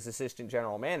hired as assistant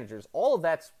general managers, all of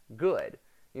that's good.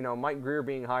 Mike Greer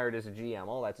being hired as a GM,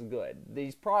 all that's good.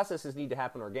 These processes need to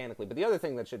happen organically. But the other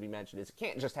thing that should be mentioned is it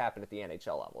can't just happen at the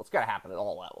NHL level. It's got to happen at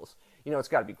all levels. It's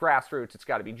got to be grassroots. It's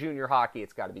got to be junior hockey.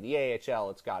 It's got to be the AHL.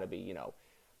 It's got to be,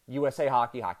 USA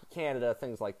Hockey, Hockey Canada,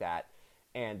 things like that.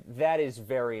 And that is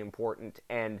very important.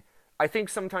 And I think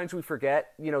sometimes we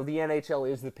forget, the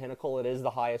NHL is the pinnacle. It is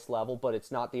the highest level, but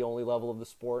it's not the only level of the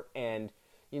sport. And,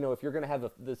 if you're going to have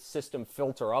the system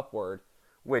filter upward,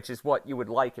 which is what you would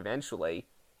like eventually,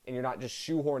 and you're not just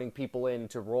shoehorning people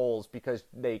into roles because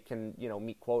they can,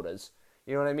 meet quotas.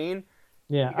 You know what I mean?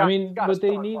 Yeah,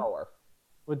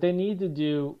 what they need to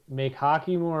do, make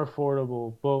hockey more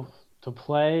affordable, both to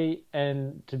play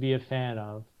and to be a fan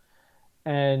of.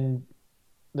 And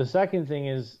the second thing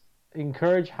is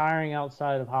encourage hiring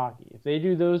outside of hockey. If they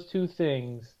do those two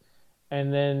things,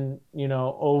 and then,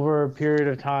 over a period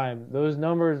of time, those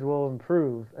numbers will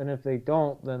improve. And if they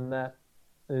don't, then that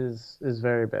is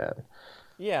very bad.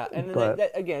 Yeah, and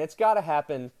that, again, it's got to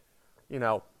happen,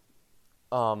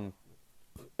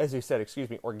 as you said,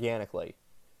 organically.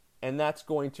 And that's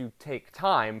going to take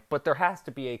time, but there has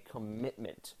to be a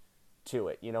commitment to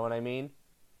it. You know what I mean?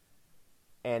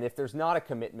 And if there's not a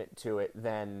commitment to it,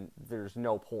 then there's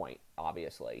no point,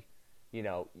 obviously.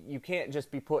 You can't just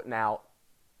be putting out,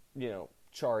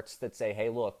 charts that say, hey,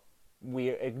 look, we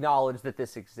acknowledge that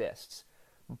this exists.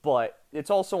 But it's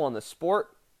also on the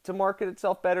sport to market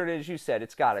itself better. And as you said,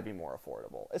 it's got to be more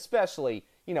affordable. Especially,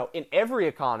 in every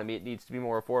economy it needs to be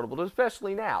more affordable, but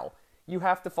especially now. You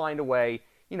have to find a way,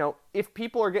 if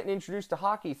people are getting introduced to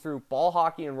hockey through ball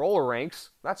hockey and roller rinks,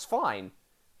 that's fine.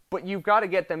 But you've got to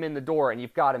get them in the door, and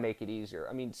you've got to make it easier.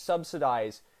 I mean,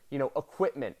 subsidize,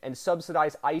 equipment and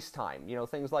subsidize ice time,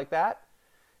 things like that.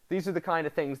 These are the kind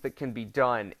of things that can be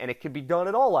done, and it can be done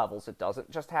at all levels. It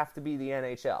doesn't just have to be the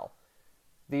NHL.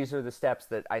 These are the steps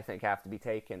that I think have to be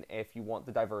taken if you want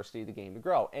the diversity of the game to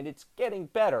grow. And it's getting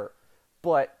better,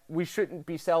 but we shouldn't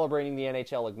be celebrating the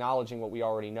NHL acknowledging what we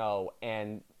already know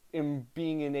and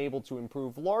being able to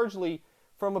improve largely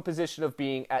from a position of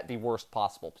being at the worst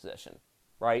possible position,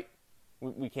 right?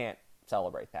 We can't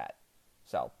celebrate that.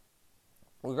 So,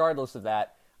 regardless of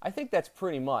that, I think that's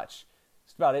pretty much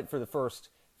just about it for the first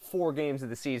 4 games of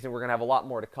the season. We're going to have a lot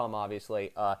more to come,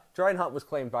 obviously. Dryden Hunt was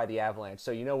claimed by the Avalanche,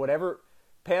 so whatever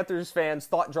Panthers fans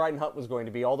thought Dryden Hunt was going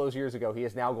to be all those years ago, he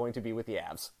is now going to be with the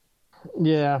Avs.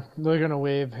 Yeah, they're going to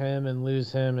waive him and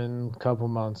lose him in a couple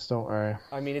months, don't worry.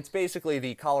 I mean, it's basically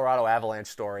the Colorado Avalanche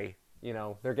story.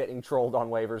 They're getting trolled on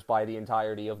waivers by the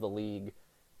entirety of the league,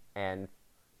 and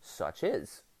such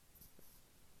is.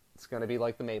 It's going to be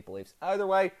like the Maple Leafs. Either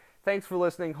way, thanks for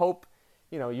listening. Hope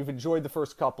you've enjoyed the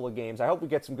first couple of games. I hope we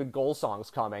get some good goal songs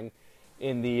coming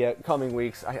in the coming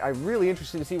weeks. I'm really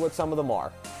interested to see what some of them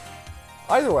are.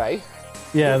 Either way.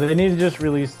 Yeah, they need to just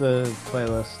release the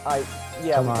playlist.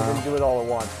 We're going to do it all at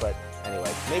once, but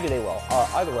anyway, maybe they will.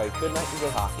 Either way, good night and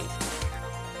good hockey.